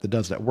personality type that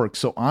does that work.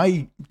 So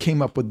I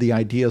came up with the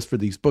ideas for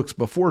these books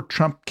before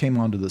Trump came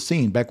onto the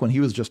scene, back when he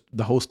was just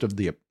the host of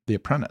The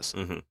Apprentice.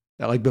 Mm-hmm.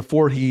 Like,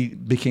 before he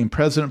became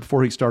president,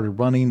 before he started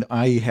running,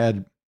 I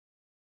had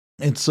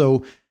And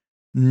so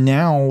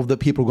now that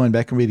people are going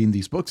back and reading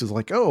these books is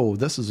like, oh,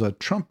 this is a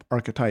Trump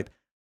archetype.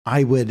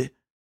 I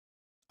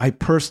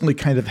personally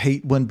kind of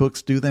hate when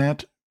books do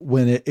that,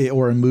 when it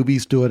or in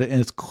movies do it, and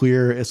it's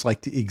clear it's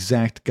like the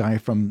exact guy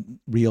from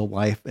real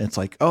life. And it's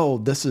like, oh,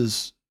 this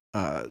is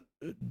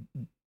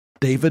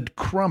David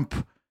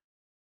Crump,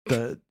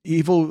 the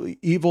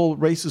evil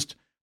racist.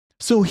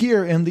 So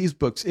here in these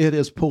books, it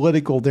is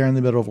political. They're in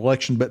the middle of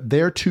election, but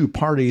their two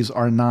parties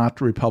are not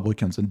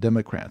Republicans and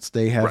Democrats.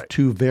 They have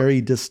two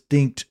very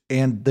distinct,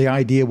 and the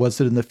idea was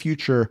that in the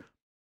future,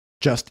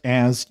 just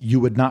as you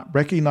would not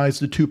recognize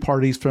the two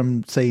parties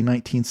from, say,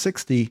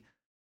 1960,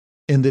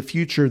 in the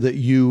future that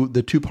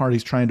the two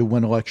parties trying to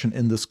win election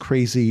in this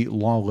crazy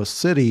lawless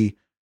city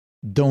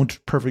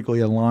don't perfectly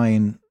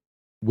align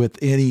with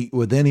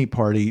any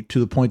party, to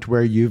the point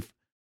where you've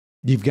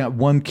got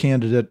one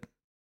candidate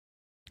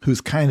who's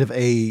kind of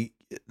a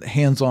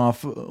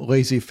hands-off,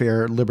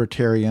 laissez-faire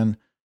libertarian,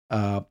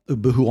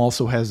 who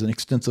also has an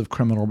extensive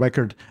criminal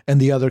record, and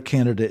the other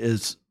candidate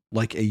is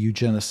like a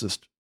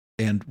eugenicist,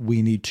 and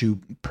we need to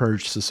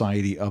purge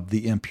society of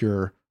the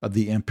impure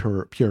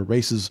pure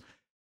races.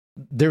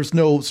 There's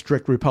no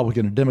strict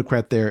Republican or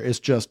Democrat there.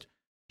 It's just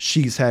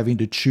she's having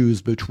to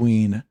choose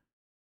between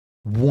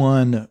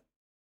one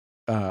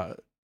a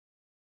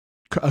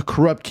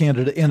corrupt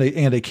candidate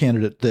and a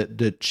candidate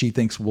that she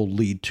thinks will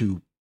lead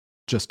to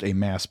just a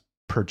mass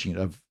purging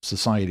of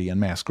society and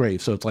mass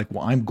graves. So it's like,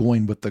 well, I'm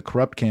going with the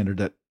corrupt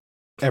candidate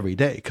every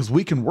day because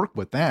we can work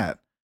with that.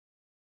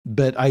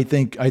 But I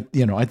think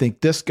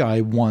this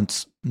guy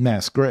wants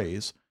mass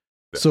graves.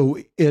 So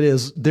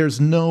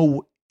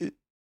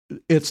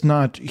it's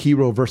not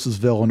hero versus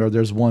villain, or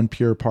there's one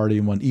pure party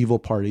and one evil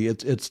party.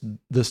 It's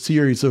the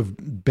series of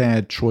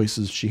bad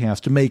choices she has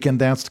to make. And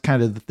that's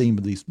kind of the theme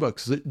of these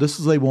books. This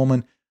is a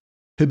woman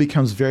who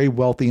becomes very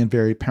wealthy and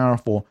very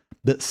powerful,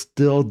 but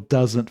still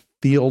doesn't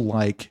feel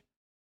like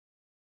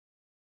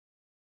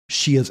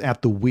she is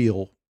at the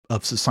wheel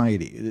of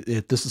society.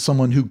 This is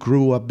someone who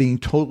grew up being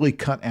totally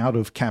cut out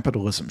of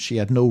capitalism. She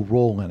had no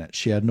role in it.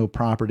 She had no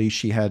property.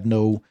 She had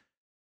no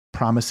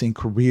promising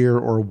career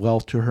or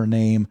wealth to her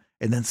name.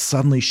 And then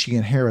suddenly she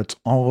inherits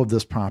all of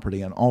this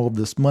property and all of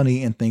this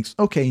money and thinks,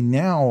 okay,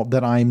 now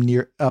that I'm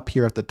up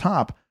here at the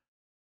top,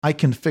 I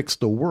can fix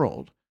the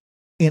world.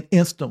 And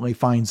instantly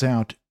finds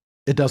out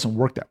it doesn't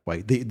work that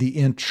way. The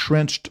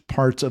entrenched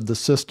parts of the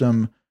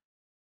system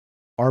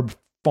are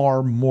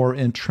far more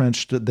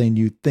entrenched than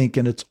you think.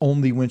 And it's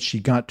only when she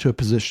got to a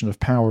position of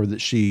power that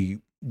she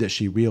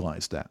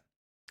realized that.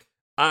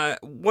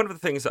 One of the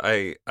things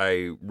I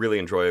really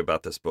enjoy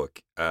about this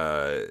book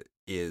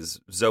is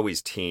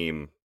Zoey's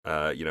team.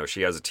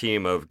 She has a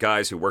team of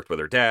guys who worked with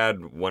her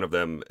dad. One of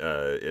them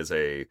is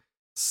a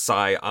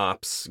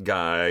PsyOps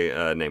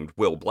guy named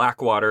Will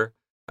Blackwater,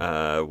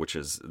 which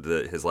is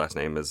his last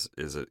name is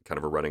a kind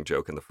of a running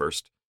joke in the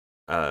first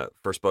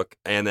book,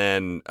 and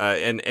then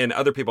and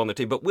other people on the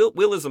team. But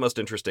Will is the most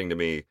interesting to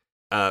me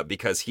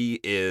because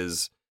he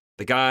is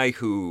the guy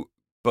who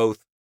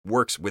both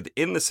works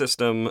within the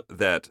system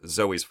that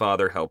Zoey's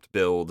father helped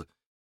build,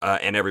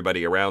 and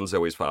everybody around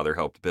Zoey's father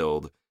helped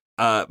build,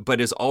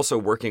 but is also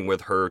working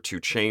with her to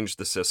change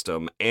the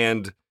system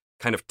and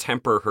kind of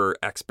temper her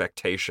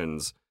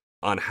expectations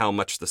on how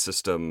much the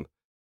system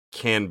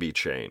can be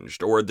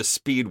changed, or the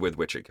speed with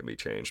which it can be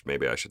changed.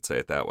 Maybe I should say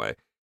it that way.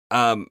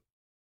 I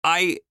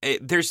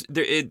guess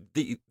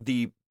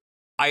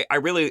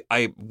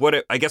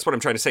what I'm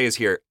trying to say is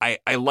here,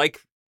 I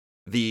like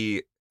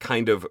the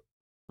kind of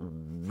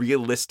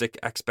realistic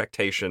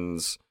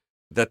expectations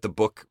that the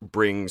book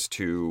brings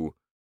to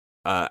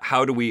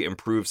how do we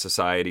improve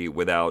society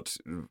without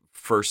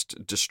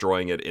first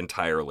destroying it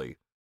entirely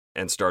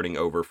and starting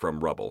over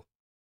from rubble.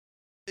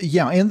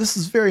 Yeah, and this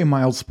is very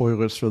mild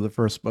spoilers for the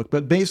first book,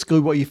 but basically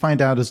what you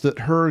find out is that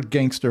her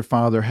gangster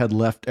father had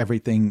left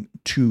everything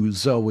to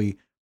Zoey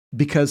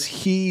because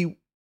he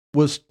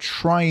was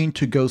trying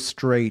to go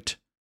straight,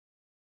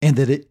 and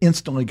that it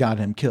instantly got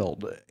him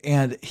killed.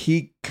 And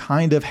he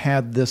kind of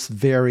had this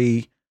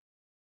very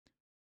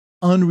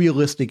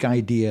unrealistic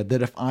idea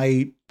that if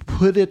I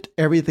put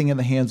everything in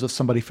the hands of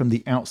somebody from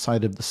the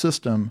outside of the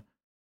system,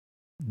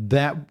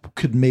 that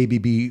could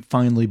maybe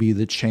finally be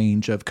the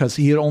change of, because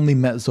he had only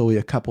met Zoey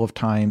a couple of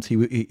times.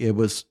 It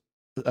was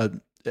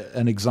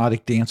an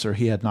exotic dancer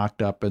he had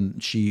knocked up,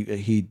 and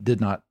he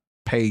did not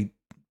pay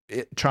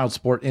child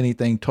support,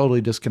 anything,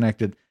 totally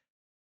disconnected.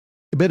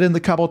 But in the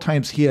couple of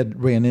times he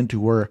had ran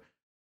into her,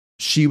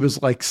 she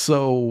was like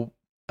so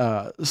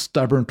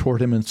stubborn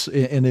toward him and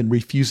in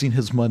refusing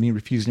his money,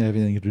 refusing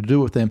everything to do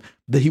with him,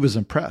 that he was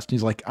impressed.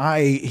 He's like,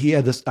 he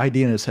had this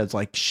idea in his head,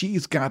 like,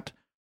 she's got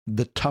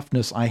the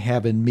toughness I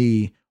have in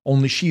me,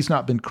 only she's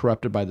not been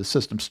corrupted by the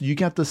system. So you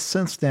get the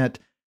sense that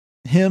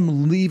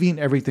him leaving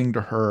everything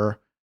to her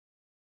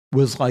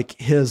was like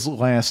his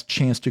last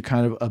chance to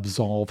kind of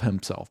absolve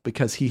himself,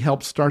 because he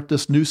helped start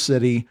this new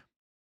city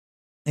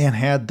and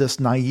had this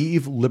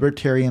naive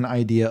libertarian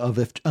idea of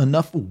if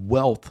enough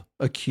wealth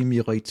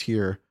accumulates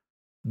here,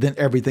 then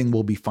everything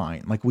will be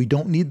fine. Like, we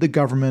don't need the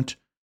government.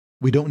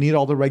 We don't need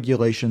all the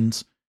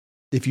regulations.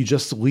 if you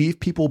just leave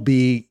people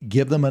be,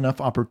 give them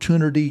enough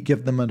opportunity,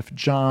 give them enough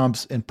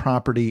jobs and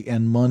property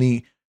and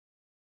money,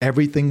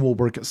 everything will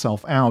work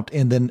itself out.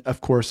 And then,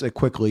 of course, it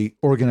quickly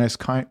organized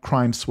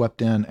crime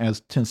swept in,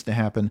 as tends to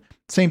happen.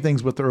 Same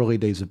things with the early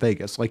days of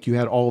Vegas. Like you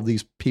had all of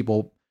these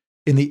people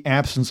in the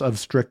absence of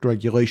strict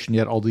regulation,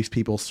 yet all these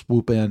people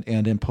swoop in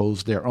and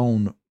impose their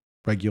own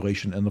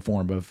regulation in the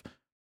form of,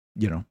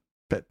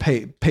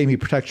 pay me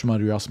protection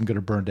money or else I'm going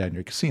to burn down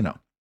your casino.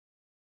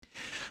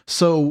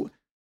 So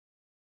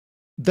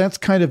that's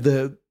kind of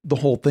the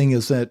whole thing,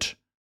 is that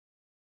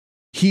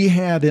he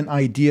had an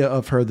idea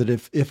of her that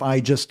if I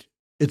just,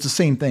 it's the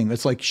same thing.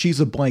 It's like she's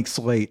a blank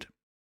slate,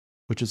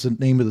 which is the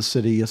name of the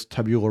city, is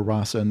Tabula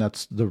Rasa, and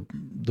that's the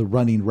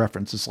running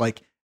reference. It's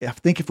like, I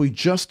think if we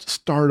just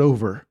start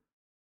over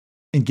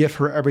and give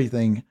her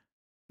everything,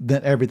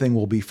 then everything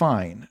will be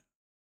fine.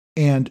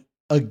 And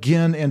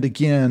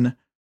again,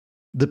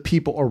 the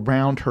people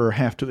around her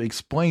have to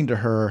explain to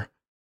her,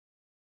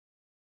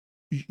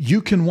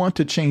 you can want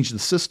to change the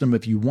system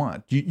if you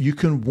want. You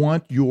can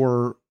want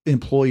your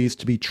employees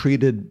to be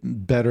treated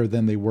better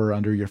than they were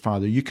under your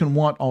father. You can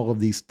want all of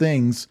these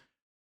things,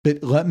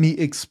 but let me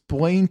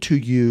explain to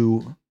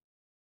you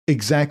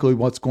exactly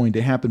what's going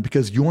to happen,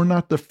 because you're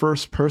not the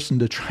first person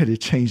to try to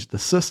change the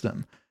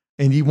system,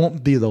 and you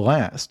won't be the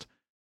last.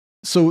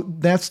 So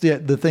that's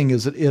the thing,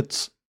 is that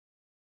it's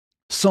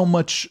so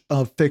much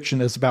of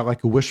fiction is about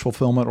like a wish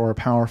fulfillment or a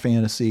power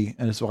fantasy.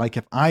 And it's like,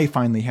 if I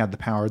finally had the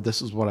power,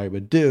 this is what I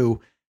would do.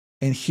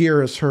 And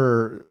here is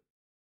her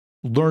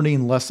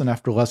learning lesson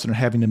after lesson and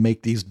having to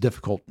make these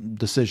difficult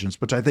decisions,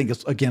 which I think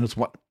is, again, it's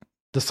what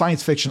the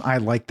science fiction I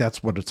like.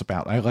 That's what it's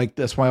about.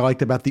 That's why I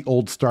liked about the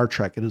old Star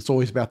Trek. And it's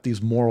always about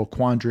these moral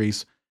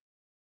quandaries,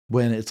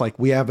 when it's like,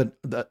 we have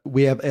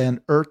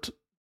an Earth,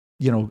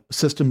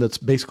 system that's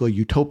basically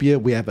utopia.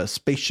 We have a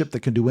spaceship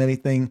that can do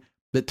anything.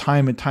 That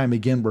time and time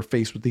again, we're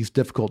faced with these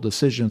difficult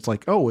decisions.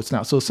 Like, oh, it's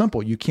not so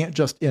simple. You can't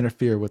just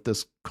interfere with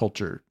this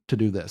culture to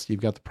do this. You've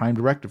got the prime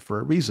directive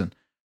for a reason.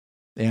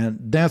 And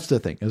that's the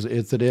thing, is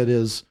that it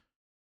is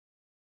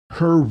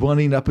her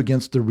running up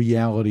against the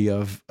reality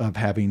of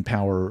having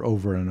power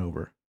over and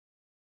over.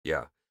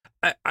 Yeah.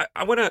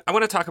 I want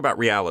to talk about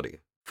reality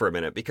for a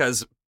minute,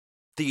 because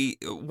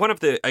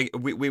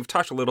we've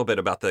talked a little bit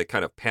about the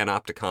kind of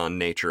panopticon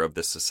nature of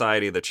this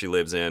society that she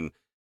lives in.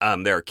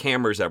 There are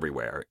cameras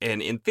everywhere.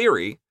 And in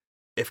theory,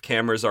 if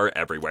cameras are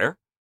everywhere,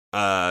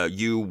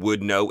 you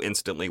would know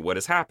instantly what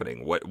is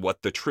happening,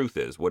 what the truth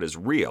is, what is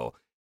real.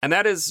 And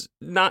that is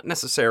not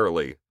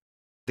necessarily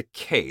the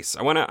case.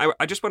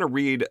 I just want to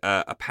read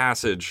a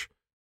passage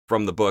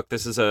from the book.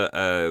 This is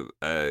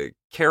a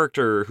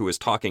character who is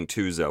talking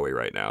to Zoey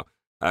right now.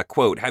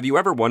 Quote, "Have you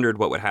ever wondered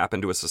what would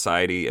happen to a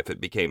society if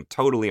it became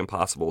totally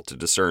impossible to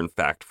discern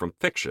fact from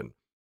fiction?"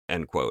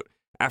 End quote.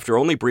 After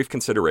only brief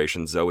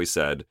consideration, Zoey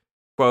said,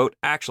 quote,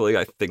 "Actually,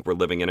 I think we're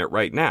living in it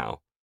right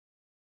now."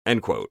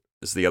 End quote.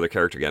 This is the other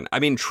character again. "I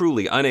mean,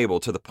 truly unable,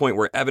 to the point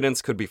where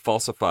evidence could be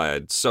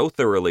falsified so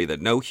thoroughly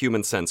that no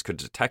human sense could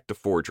detect a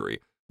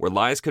forgery, where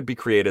lies could be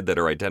created that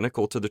are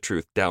identical to the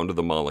truth down to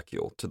the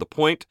molecule, to the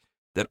point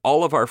that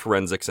all of our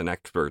forensics and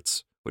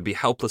experts would be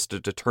helpless to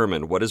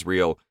determine what is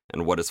real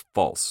and what is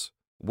false.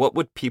 What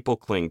would people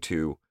cling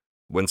to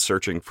when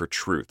searching for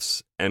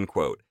truths?" End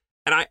quote.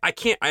 And I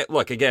can't,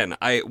 look, again,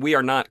 we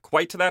are not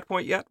quite to that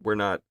point yet. We're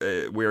not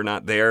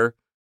there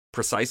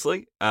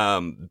precisely.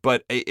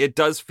 But it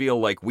does feel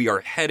like we are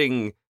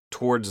heading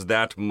towards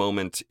that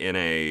moment in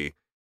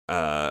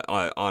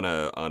on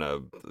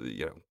a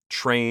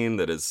train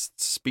that is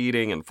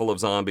speeding and full of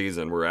zombies,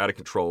 and we're out of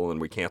control and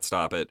we can't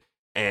stop it.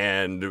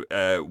 And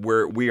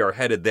we are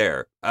headed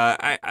there.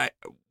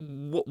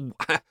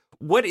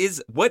 What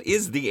is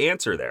the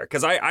answer there?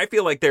 Because I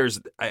feel like there's.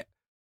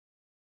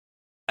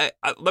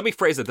 Let me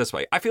phrase it this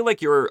way. I feel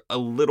like you're a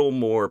little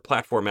more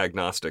platform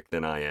agnostic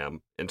than I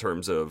am in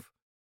terms of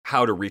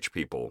how to reach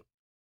people.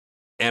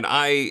 And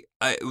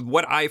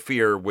what I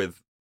fear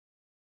with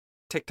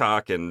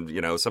TikTok and,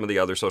 some of the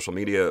other social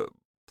media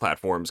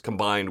platforms,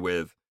 combined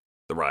with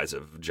the rise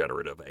of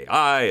generative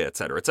AI, et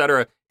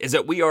cetera, is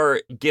that we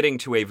are getting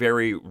to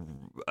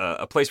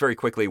a place very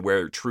quickly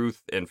where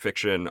truth and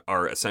fiction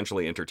are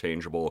essentially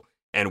interchangeable.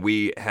 And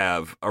we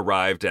have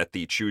arrived at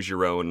the choose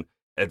your own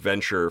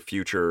adventure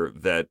future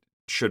that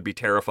should be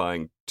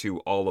terrifying to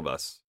all of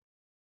us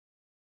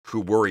who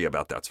worry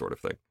about that sort of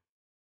thing.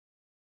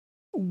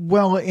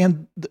 Well,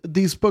 and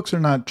these books are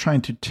not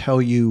trying to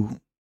tell you,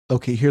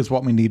 okay, here's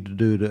what we need to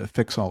do to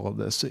fix all of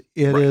this. It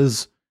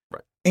is,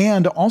 right.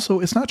 And also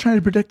it's not trying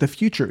to predict the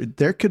future.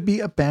 There could be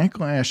a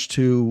backlash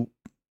to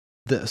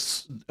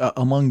this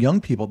among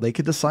young people. They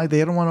could decide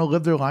they don't want to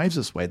live their lives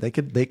this way. They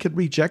could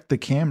reject the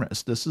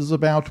cameras. This is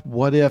about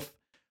what if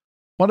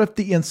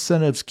the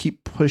incentives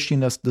keep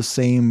pushing us the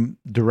same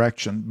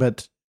direction?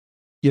 But,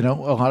 a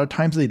lot of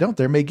times they don't.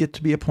 There may get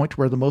to be a point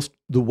where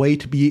the way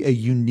to be a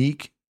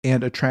unique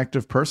and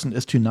attractive person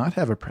is to not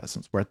have a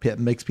presence, where it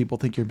makes people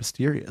think you're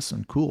mysterious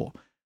and cool.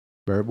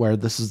 where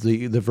this is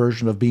the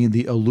version of being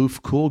the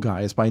aloof cool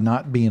guys by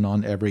not being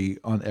on every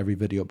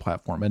video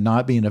platform and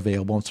not being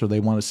available, and so they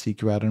want to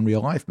seek you out in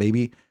real life.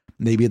 Maybe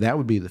that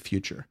would be the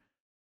future.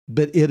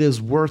 But it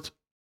is worth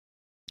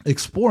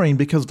exploring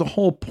because the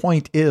whole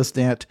point is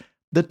that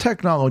the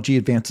technology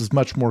advances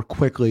much more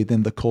quickly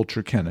than the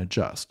culture can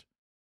adjust.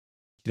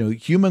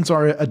 Humans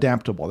are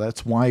adaptable.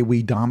 That's why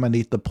we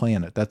dominate the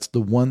planet. That's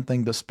the one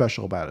thing that's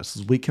special about us,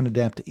 is we can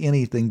adapt to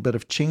anything. But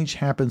if change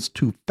happens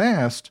too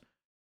fast,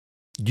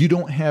 you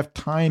don't have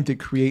time to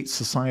create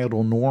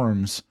societal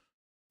norms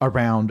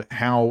around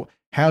how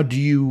do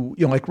you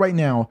like right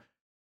now,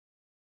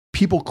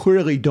 people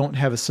clearly don't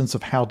have a sense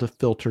of how to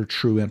filter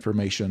true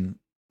information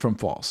from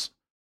false.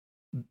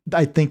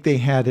 I think they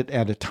had it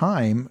at a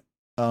time,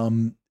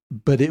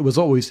 but it was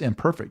always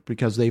imperfect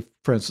because they,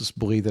 for instance,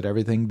 believed that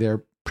everything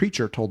their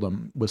preacher told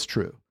them was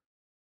true,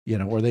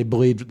 or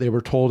they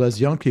were told as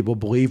young people,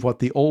 believe what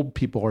the old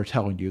people are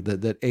telling you,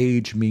 that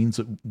age means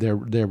that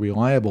they're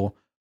reliable.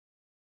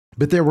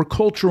 But there were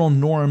cultural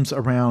norms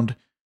around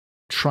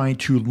trying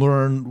to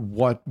learn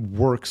what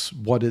works,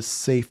 what is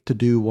safe to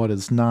do, what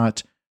is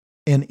not.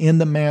 And in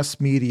the mass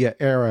media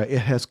era, it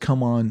has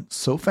come on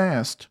so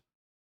fast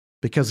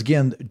because,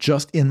 again,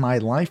 just in my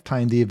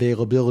lifetime, the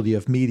availability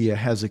of media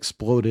has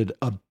exploded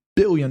 1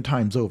 billion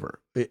times over.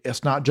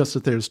 It's not just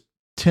that there's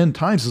 10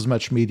 times as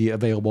much media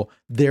available.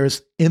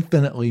 There's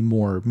infinitely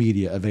more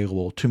media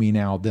available to me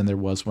now than there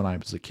was when I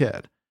was a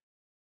kid.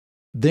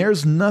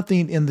 There's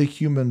nothing in the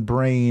human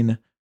brain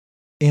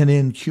and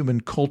in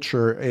human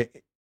culture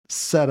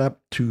set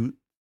up to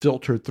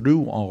filter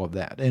through all of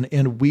that.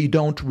 And we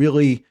don't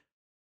really,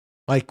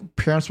 like,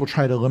 parents will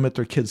try to limit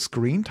their kids'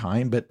 screen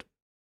time, but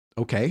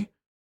okay.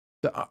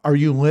 Are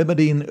you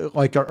limiting,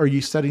 like, are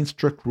you setting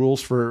strict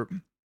rules for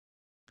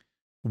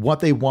what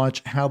they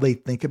watch, how they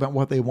think about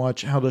what they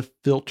watch, how to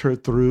filter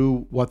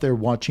through what they're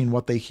watching,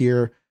 what they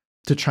hear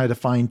to try to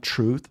find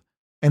truth?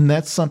 And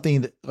that's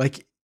something that,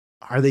 like,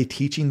 are they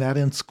teaching that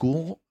in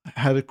school?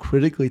 How to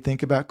critically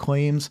think about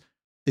claims?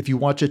 If you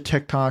watch a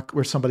TikTok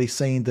where somebody's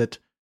saying that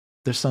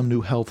there's some new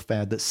health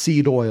fad, that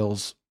seed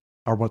oils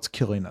are what's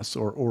killing us,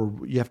 or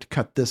you have to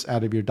cut this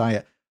out of your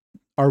diet,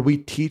 are we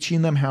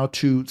teaching them how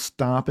to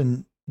stop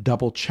and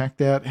double check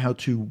that, how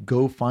to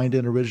go find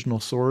an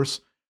original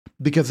source?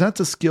 Because that's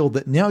a skill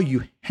that now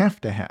you have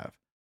to have.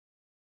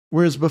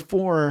 Whereas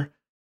before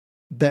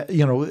that,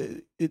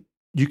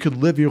 you could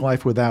live your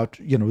life without,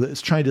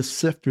 it's trying to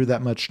sift through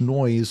that much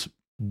noise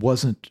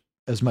wasn't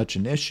as much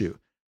an issue.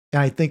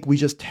 And I think we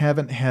just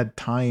haven't had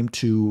time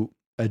to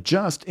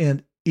adjust.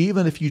 And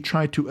even if you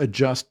try to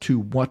adjust to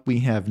what we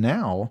have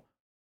now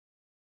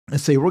and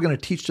say, we're going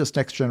to teach this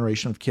next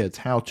generation of kids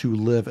how to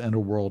live in a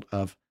world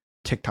of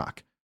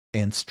TikTok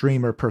and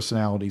streamer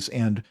personalities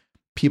and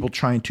people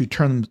trying to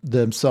turn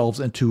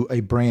themselves into a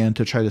brand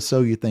to try to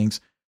sell you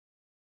things.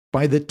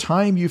 By the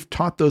time you've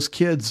taught those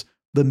kids,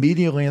 the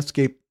media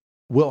landscape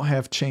will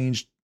have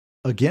changed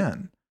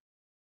again.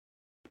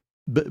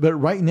 But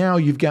right now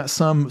you've got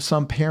some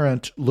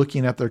parent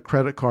looking at their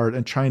credit card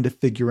and trying to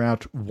figure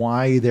out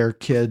why their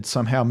kid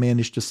somehow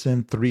managed to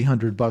send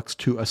 $300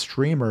 to a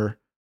streamer.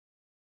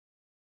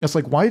 It's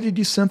like, why did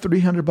you send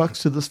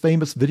 $300 to this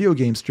famous video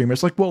game streamer?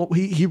 It's like, well,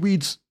 he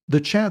reads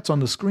the chats on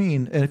the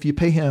screen, and if you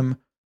pay him,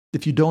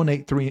 if you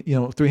donate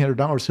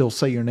 $300, he'll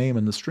say your name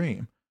in the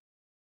stream.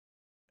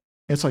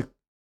 It's like,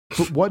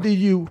 but what did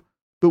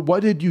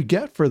you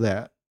get for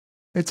that?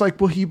 It's like,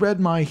 well,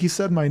 he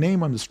said my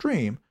name on the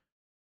stream.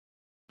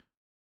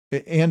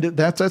 And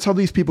that's how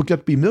these people get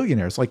to be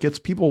millionaires. Like, it's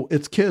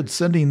kids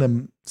sending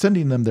them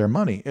their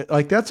money.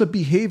 Like, that's a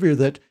behavior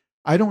that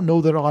I don't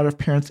know that a lot of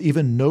parents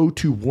even know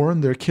to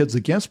warn their kids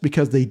against,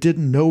 because they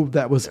didn't know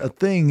that was a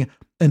thing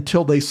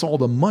until they saw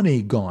the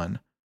money gone.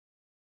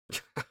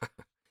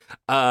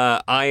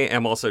 I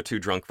am also too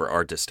drunk for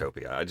our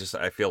dystopia.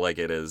 I feel like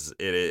it is,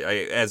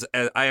 as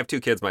I have 2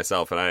 kids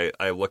myself, and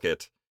I look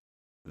at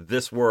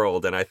this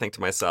world and I think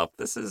to myself,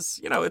 this is,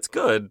 it's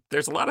good.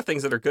 There's a lot of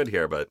things that are good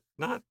here, but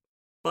not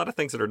a lot of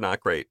things that are not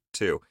great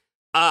too.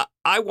 I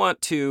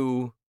want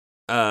to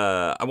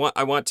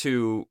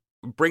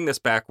bring this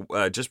back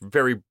just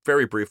very,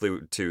 very briefly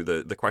to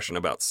the question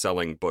about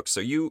selling books. So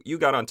you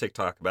got on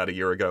TikTok about a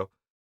year ago.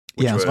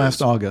 Yeah, it was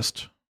last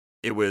August.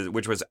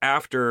 Which was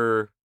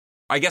after,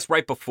 I guess,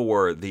 right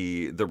before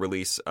the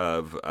release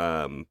of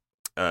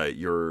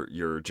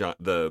your John,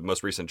 the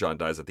most recent John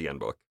Dies at the End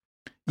book.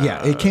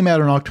 Yeah, it came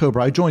out in October.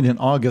 I joined in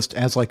August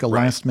as like a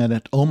last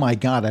minute, oh my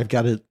God, I've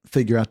got to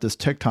figure out this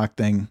TikTok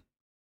thing.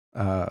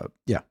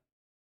 Yeah.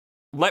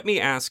 Let me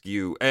ask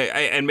you,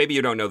 and maybe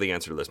you don't know the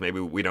answer to this. Maybe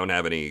we don't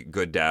have any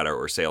good data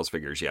or sales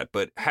figures yet,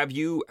 but have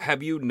you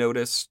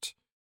noticed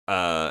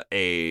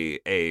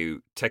a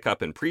tick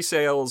up in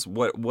pre-sales?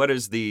 What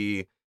is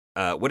the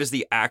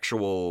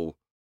actual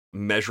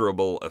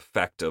measurable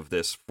effect of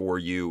this for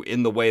you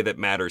in the way that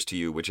matters to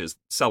you, which is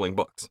selling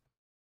books?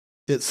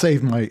 It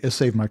saved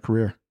my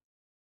career.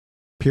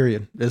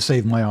 Period. It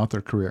saved my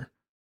author career.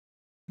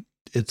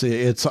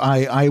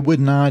 I would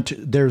not,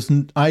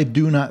 I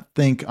do not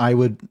think I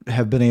would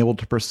have been able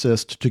to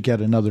persist to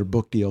get another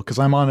book deal, because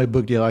I'm on a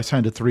book deal. I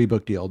signed a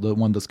 3-book deal. The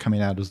one that's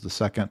coming out is the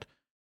second,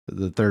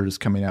 the third is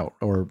coming out,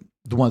 or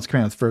the one that's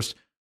coming out first.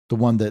 The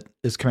one that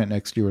is coming out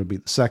next year would be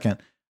the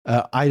second.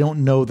 I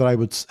don't know that I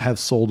would have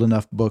sold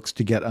enough books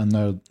to get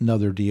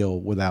another deal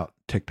without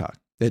TikTok.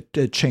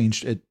 It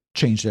changed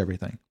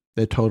everything.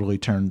 It totally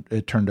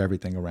turned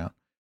everything around.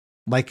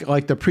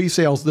 Like the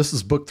pre-sales, this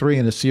is book 3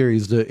 in a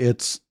series.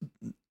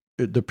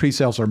 The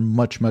pre-sales are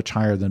much, much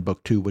higher than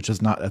book 2, which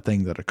is not a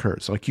thing that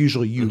occurs. Like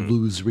usually you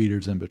lose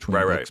readers in between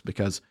books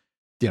because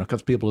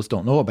people just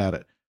don't know about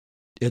it.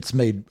 It's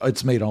made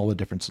all the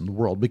difference in the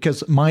world,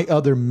 because my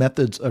other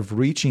methods of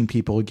reaching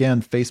people,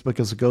 again, Facebook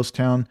is a ghost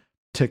town,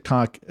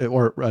 TikTok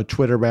or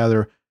Twitter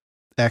rather,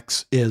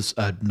 X is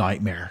a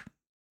nightmare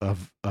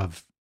of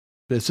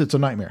it's a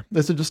nightmare.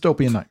 It's a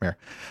dystopian nightmare.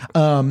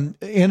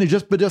 And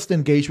just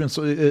engagement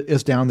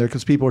is down there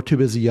because people are too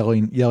busy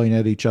yelling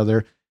at each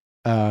other.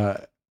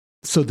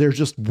 So there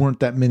just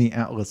weren't that many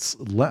outlets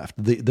left.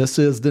 This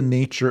is the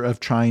nature of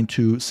trying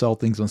to sell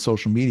things on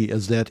social media,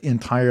 is that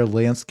entire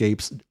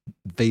landscapes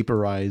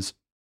vaporize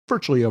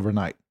virtually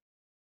overnight.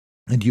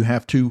 And you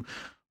have to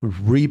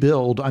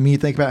rebuild. I mean,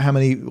 think about how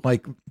many,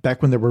 like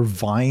back when there were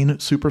Vine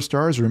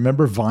superstars.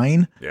 Remember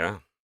Vine? Yeah.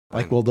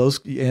 Like, well, there's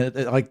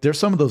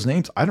some of those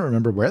names. I don't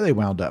remember where they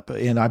wound up.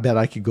 And I bet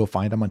I could go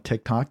find them on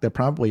TikTok. They're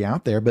probably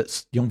out there,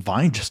 but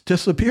Vine just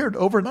disappeared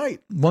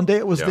overnight. One day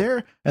it was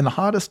there and the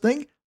hottest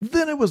thing,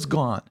 then it was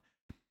gone.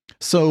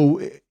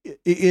 So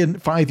in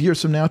 5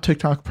 years from now,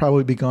 TikTok will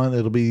probably be gone.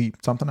 It'll be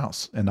something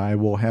else. And I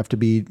will have to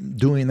be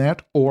doing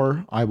that,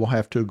 or I will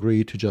have to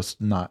agree to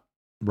just not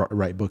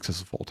write books as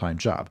a full-time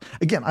job.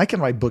 Again, I can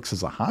write books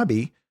as a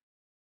hobby,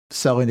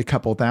 selling a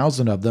couple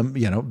thousand of them,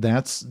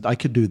 I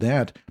could do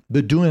that.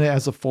 But doing it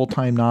as a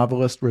full-time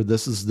novelist, where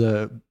this is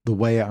the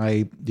way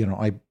I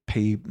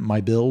pay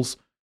my bills,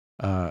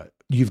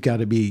 you've got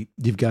to be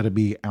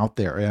out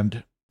there.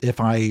 And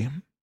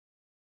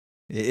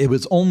it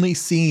was only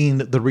seeing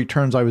the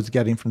returns I was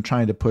getting from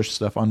trying to push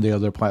stuff on the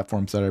other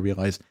platforms that I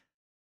realized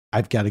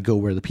I've got to go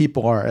where the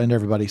people are. And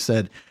everybody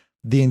said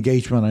the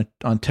engagement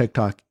on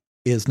TikTok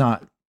is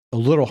not a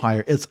little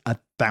higher. It's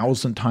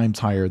 1,000 times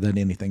higher than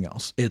anything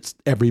else. It's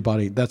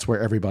everybody. That's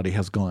where everybody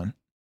has gone.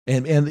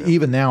 And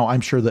even now,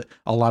 I'm sure that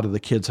a lot of the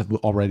kids have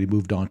already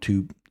moved on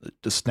to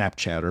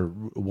Snapchat or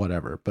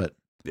whatever. But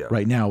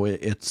right now,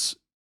 it's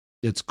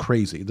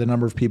crazy. The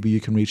number of people you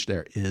can reach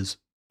there is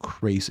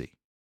crazy.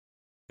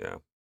 Yeah.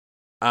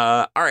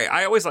 All right.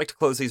 I always like to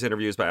close these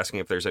interviews by asking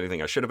if there's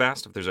anything I should have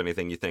asked, if there's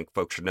anything you think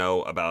folks should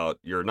know about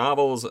your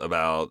novels,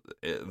 about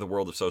the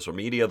world of social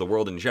media, the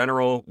world in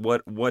general.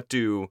 What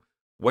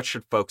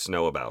should folks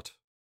know about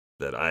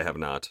that I have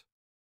not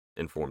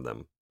informed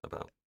them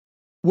about?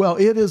 Well,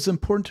 it is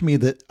important to me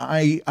that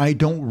I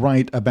don't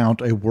write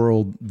about a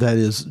world that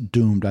is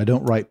doomed. I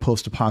don't write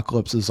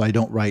post-apocalypses. I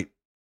don't write,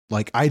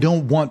 I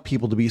don't want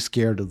people to be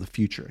scared of the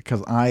future,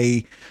 because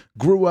I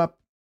grew up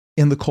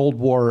in the Cold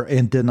War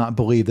and did not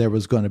believe there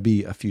was going to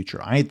be a future.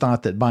 I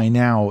thought that by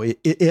now,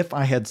 if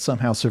I had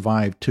somehow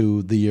survived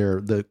to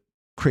the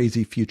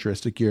crazy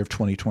futuristic year of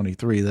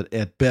 2023, that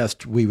at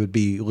best we would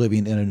be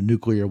living in a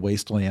nuclear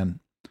wasteland,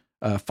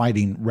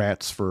 fighting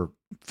rats for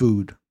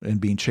food and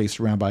being chased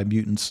around by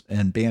mutants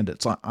and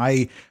bandits.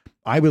 I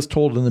was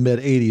told in the mid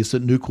 80s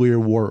that nuclear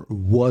war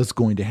was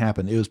going to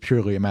happen. It was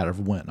purely a matter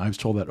of when. I was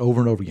told that over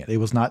and over again.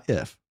 It was not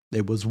if,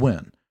 it was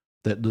when,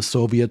 that the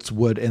Soviets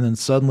would. And then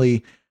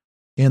suddenly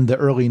in the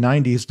early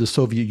 90s, the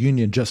Soviet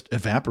Union just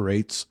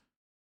evaporates.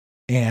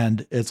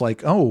 And it's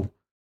like, oh,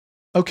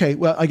 okay,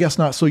 well, I guess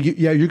not. So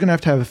you're going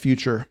to have a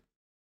future.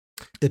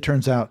 It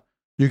turns out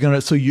you're going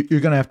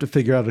to have to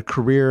figure out a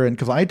career. And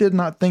because I did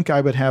not think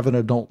I would have an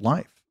adult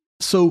life.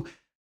 So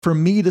for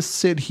me to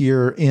sit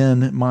here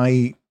in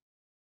my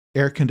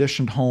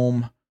air-conditioned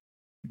home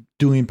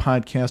doing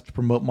podcasts to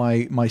promote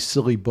my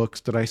silly books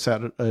that I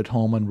sat at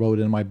home and wrote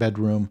in my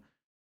bedroom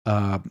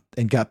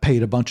and got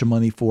paid a bunch of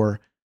money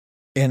for,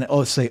 and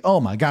say, oh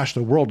my gosh,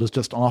 the world is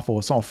just awful.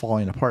 It's all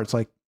falling apart. It's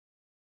like,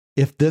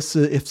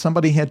 if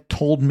somebody had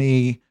told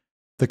me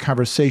the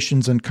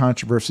conversations and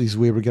controversies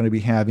we were going to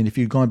be having, if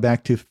you'd gone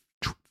back to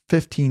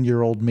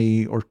 15-year-old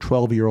me or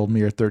 12-year-old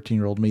me or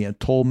 13-year-old me and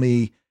told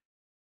me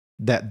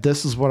that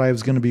this is what I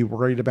was going to be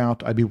worried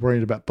about, I'd be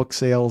worried about book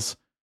sales,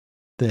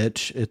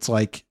 that it's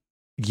like,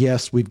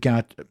 yes, we've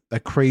got a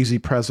crazy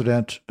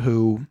president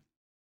who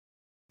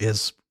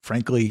is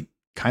frankly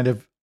kind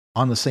of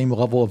on the same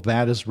level of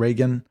bad as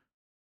Reagan,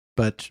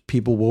 but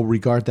people will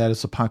regard that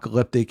as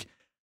apocalyptic.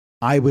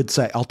 I would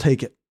say, I'll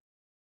take it.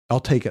 I'll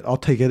take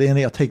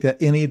that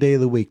any day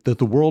of the week, that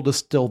the world is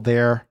still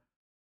there,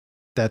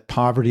 that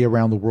poverty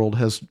around the world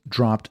has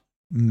dropped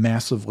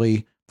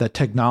massively, that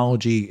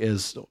technology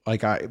is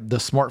the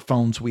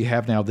smartphones we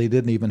have now, they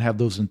didn't even have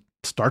those in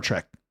Star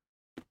Trek.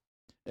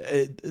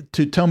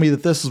 To tell me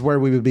that this is where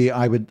we would be,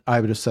 I would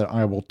have said,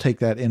 I will take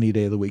that any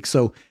day of the week.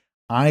 So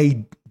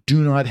I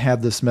do not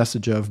have this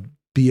message of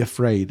be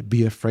afraid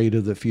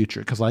of the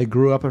future, because I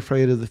grew up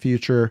afraid of the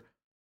future.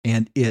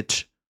 And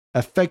it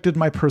affected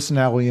my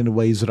personality in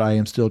ways that I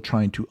am still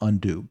trying to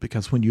undo.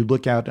 Because when you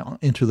look out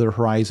into the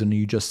horizon and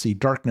you just see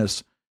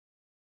darkness,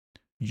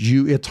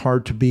 it's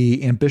hard to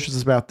be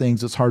ambitious about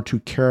things. It's hard to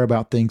care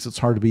about things. It's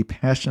hard to be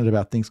passionate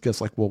about things because,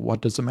 like, well,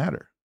 what does it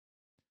matter?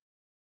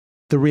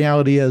 The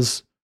reality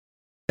is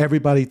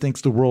everybody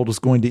thinks the world is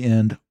going to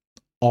end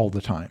all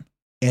the time,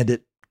 and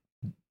it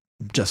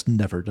just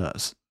never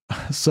does.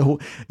 So,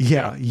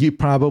 yeah, you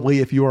probably,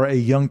 if you are a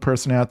young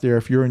person out there,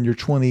 if you're in your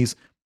 20s,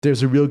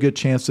 there's a real good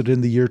chance that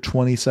in the year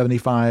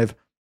 2075,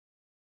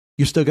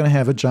 you're still going to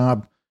have a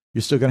job.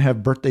 You're still going to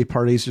have birthday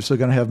parties. You're still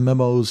going to have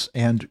memos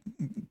and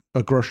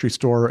a grocery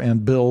store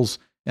and bills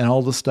and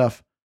all this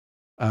stuff.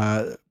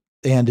 We're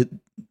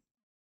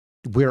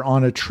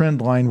on a trend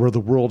line where the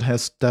world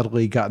has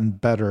steadily gotten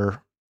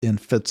better in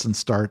fits and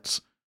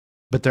starts,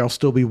 but there'll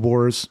still be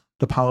wars.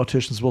 The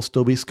politicians will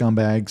still be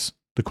scumbags.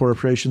 The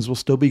corporations will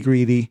still be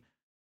greedy,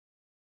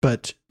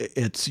 but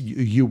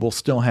you will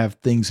still have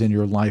things in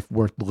your life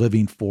worth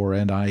living for.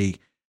 And I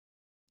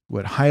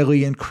would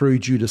highly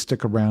encourage you to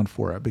stick around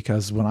for it,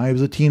 because when I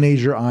was a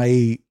teenager,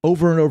 I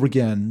over and over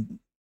again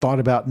thought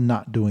about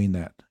not doing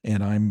that.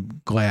 And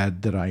I'm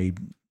glad that I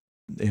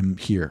am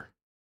here.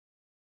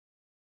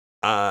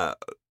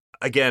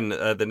 Again,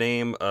 the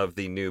name of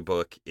the new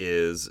book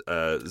is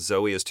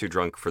Zoey is Too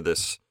Drunk for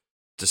This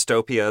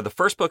Dystopia. The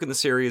first book in the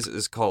series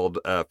is called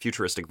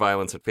Futuristic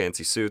Violence and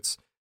Fancy Suits.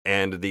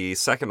 And the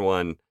second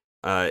one,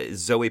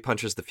 Zoey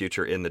Punches the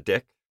Future in the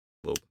Dick.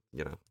 Well,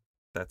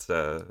 that's...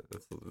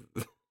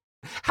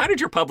 How did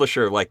your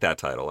publisher like that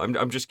title?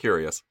 I'm just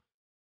curious.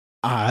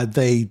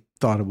 They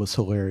thought it was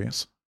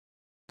hilarious.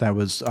 That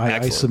was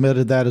I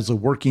submitted that as a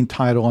working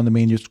title on the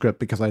manuscript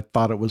because I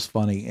thought it was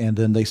funny, and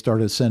then they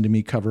started sending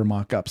me cover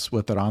mock-ups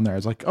with it on there. I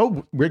was like,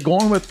 "Oh, we're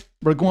going with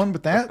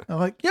that." I'm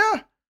like,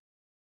 "Yeah,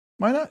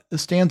 why not?" It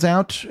stands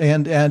out,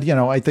 and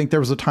I think there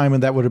was a time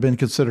when that would have been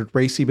considered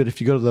racy, but if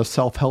you go to the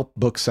self-help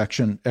book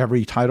section,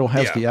 every title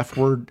has the F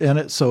word in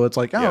it, so it's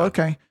like, "Oh,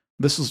 okay,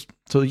 this is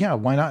so yeah,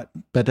 why not?"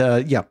 But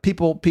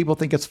people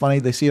think it's funny.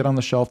 They see it on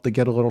the shelf, they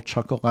get a little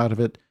chuckle out of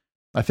it.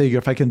 I figure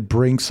if I can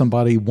bring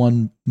somebody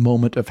one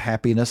moment of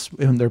happiness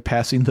when they're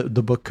passing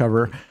the book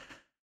cover,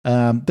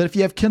 that if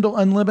you have Kindle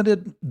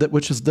Unlimited,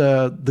 which is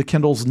the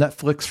Kindle's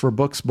Netflix for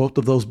books, both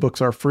of those books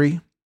are free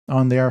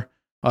on there.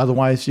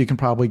 Otherwise, you can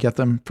probably get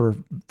them for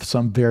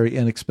some very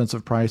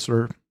inexpensive price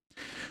or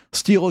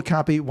steal a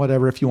copy,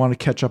 whatever. If you want to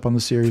catch up on the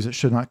series, it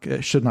should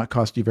not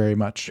cost you very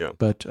much. Yeah.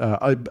 But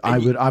I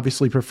would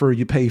obviously prefer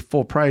you pay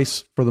full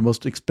price for the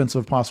most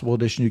expensive possible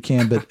edition you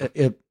can.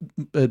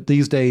 But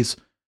these days,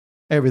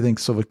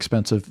 everything's so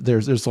expensive.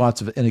 There's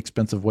lots of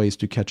inexpensive ways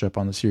to catch up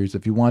on the series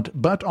if you want.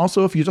 But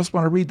also, if you just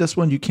want to read this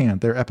one, you can.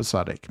 They're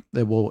episodic.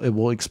 It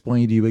will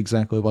explain to you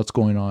exactly what's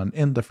going on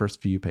in the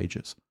first few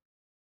pages.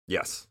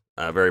 Yes,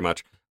 very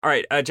much. All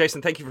right,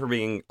 Jason, thank you for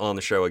being on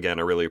the show again.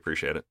 I really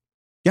appreciate it.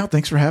 Yeah,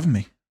 thanks for having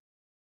me.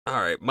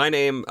 All right, my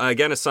name,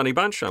 again, is Sonny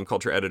Bunch. I'm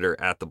culture editor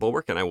at The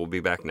Bulwark, and I will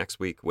be back next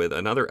week with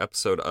another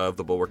episode of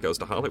The Bulwark Goes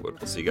to Hollywood.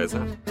 We'll see you guys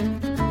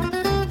then.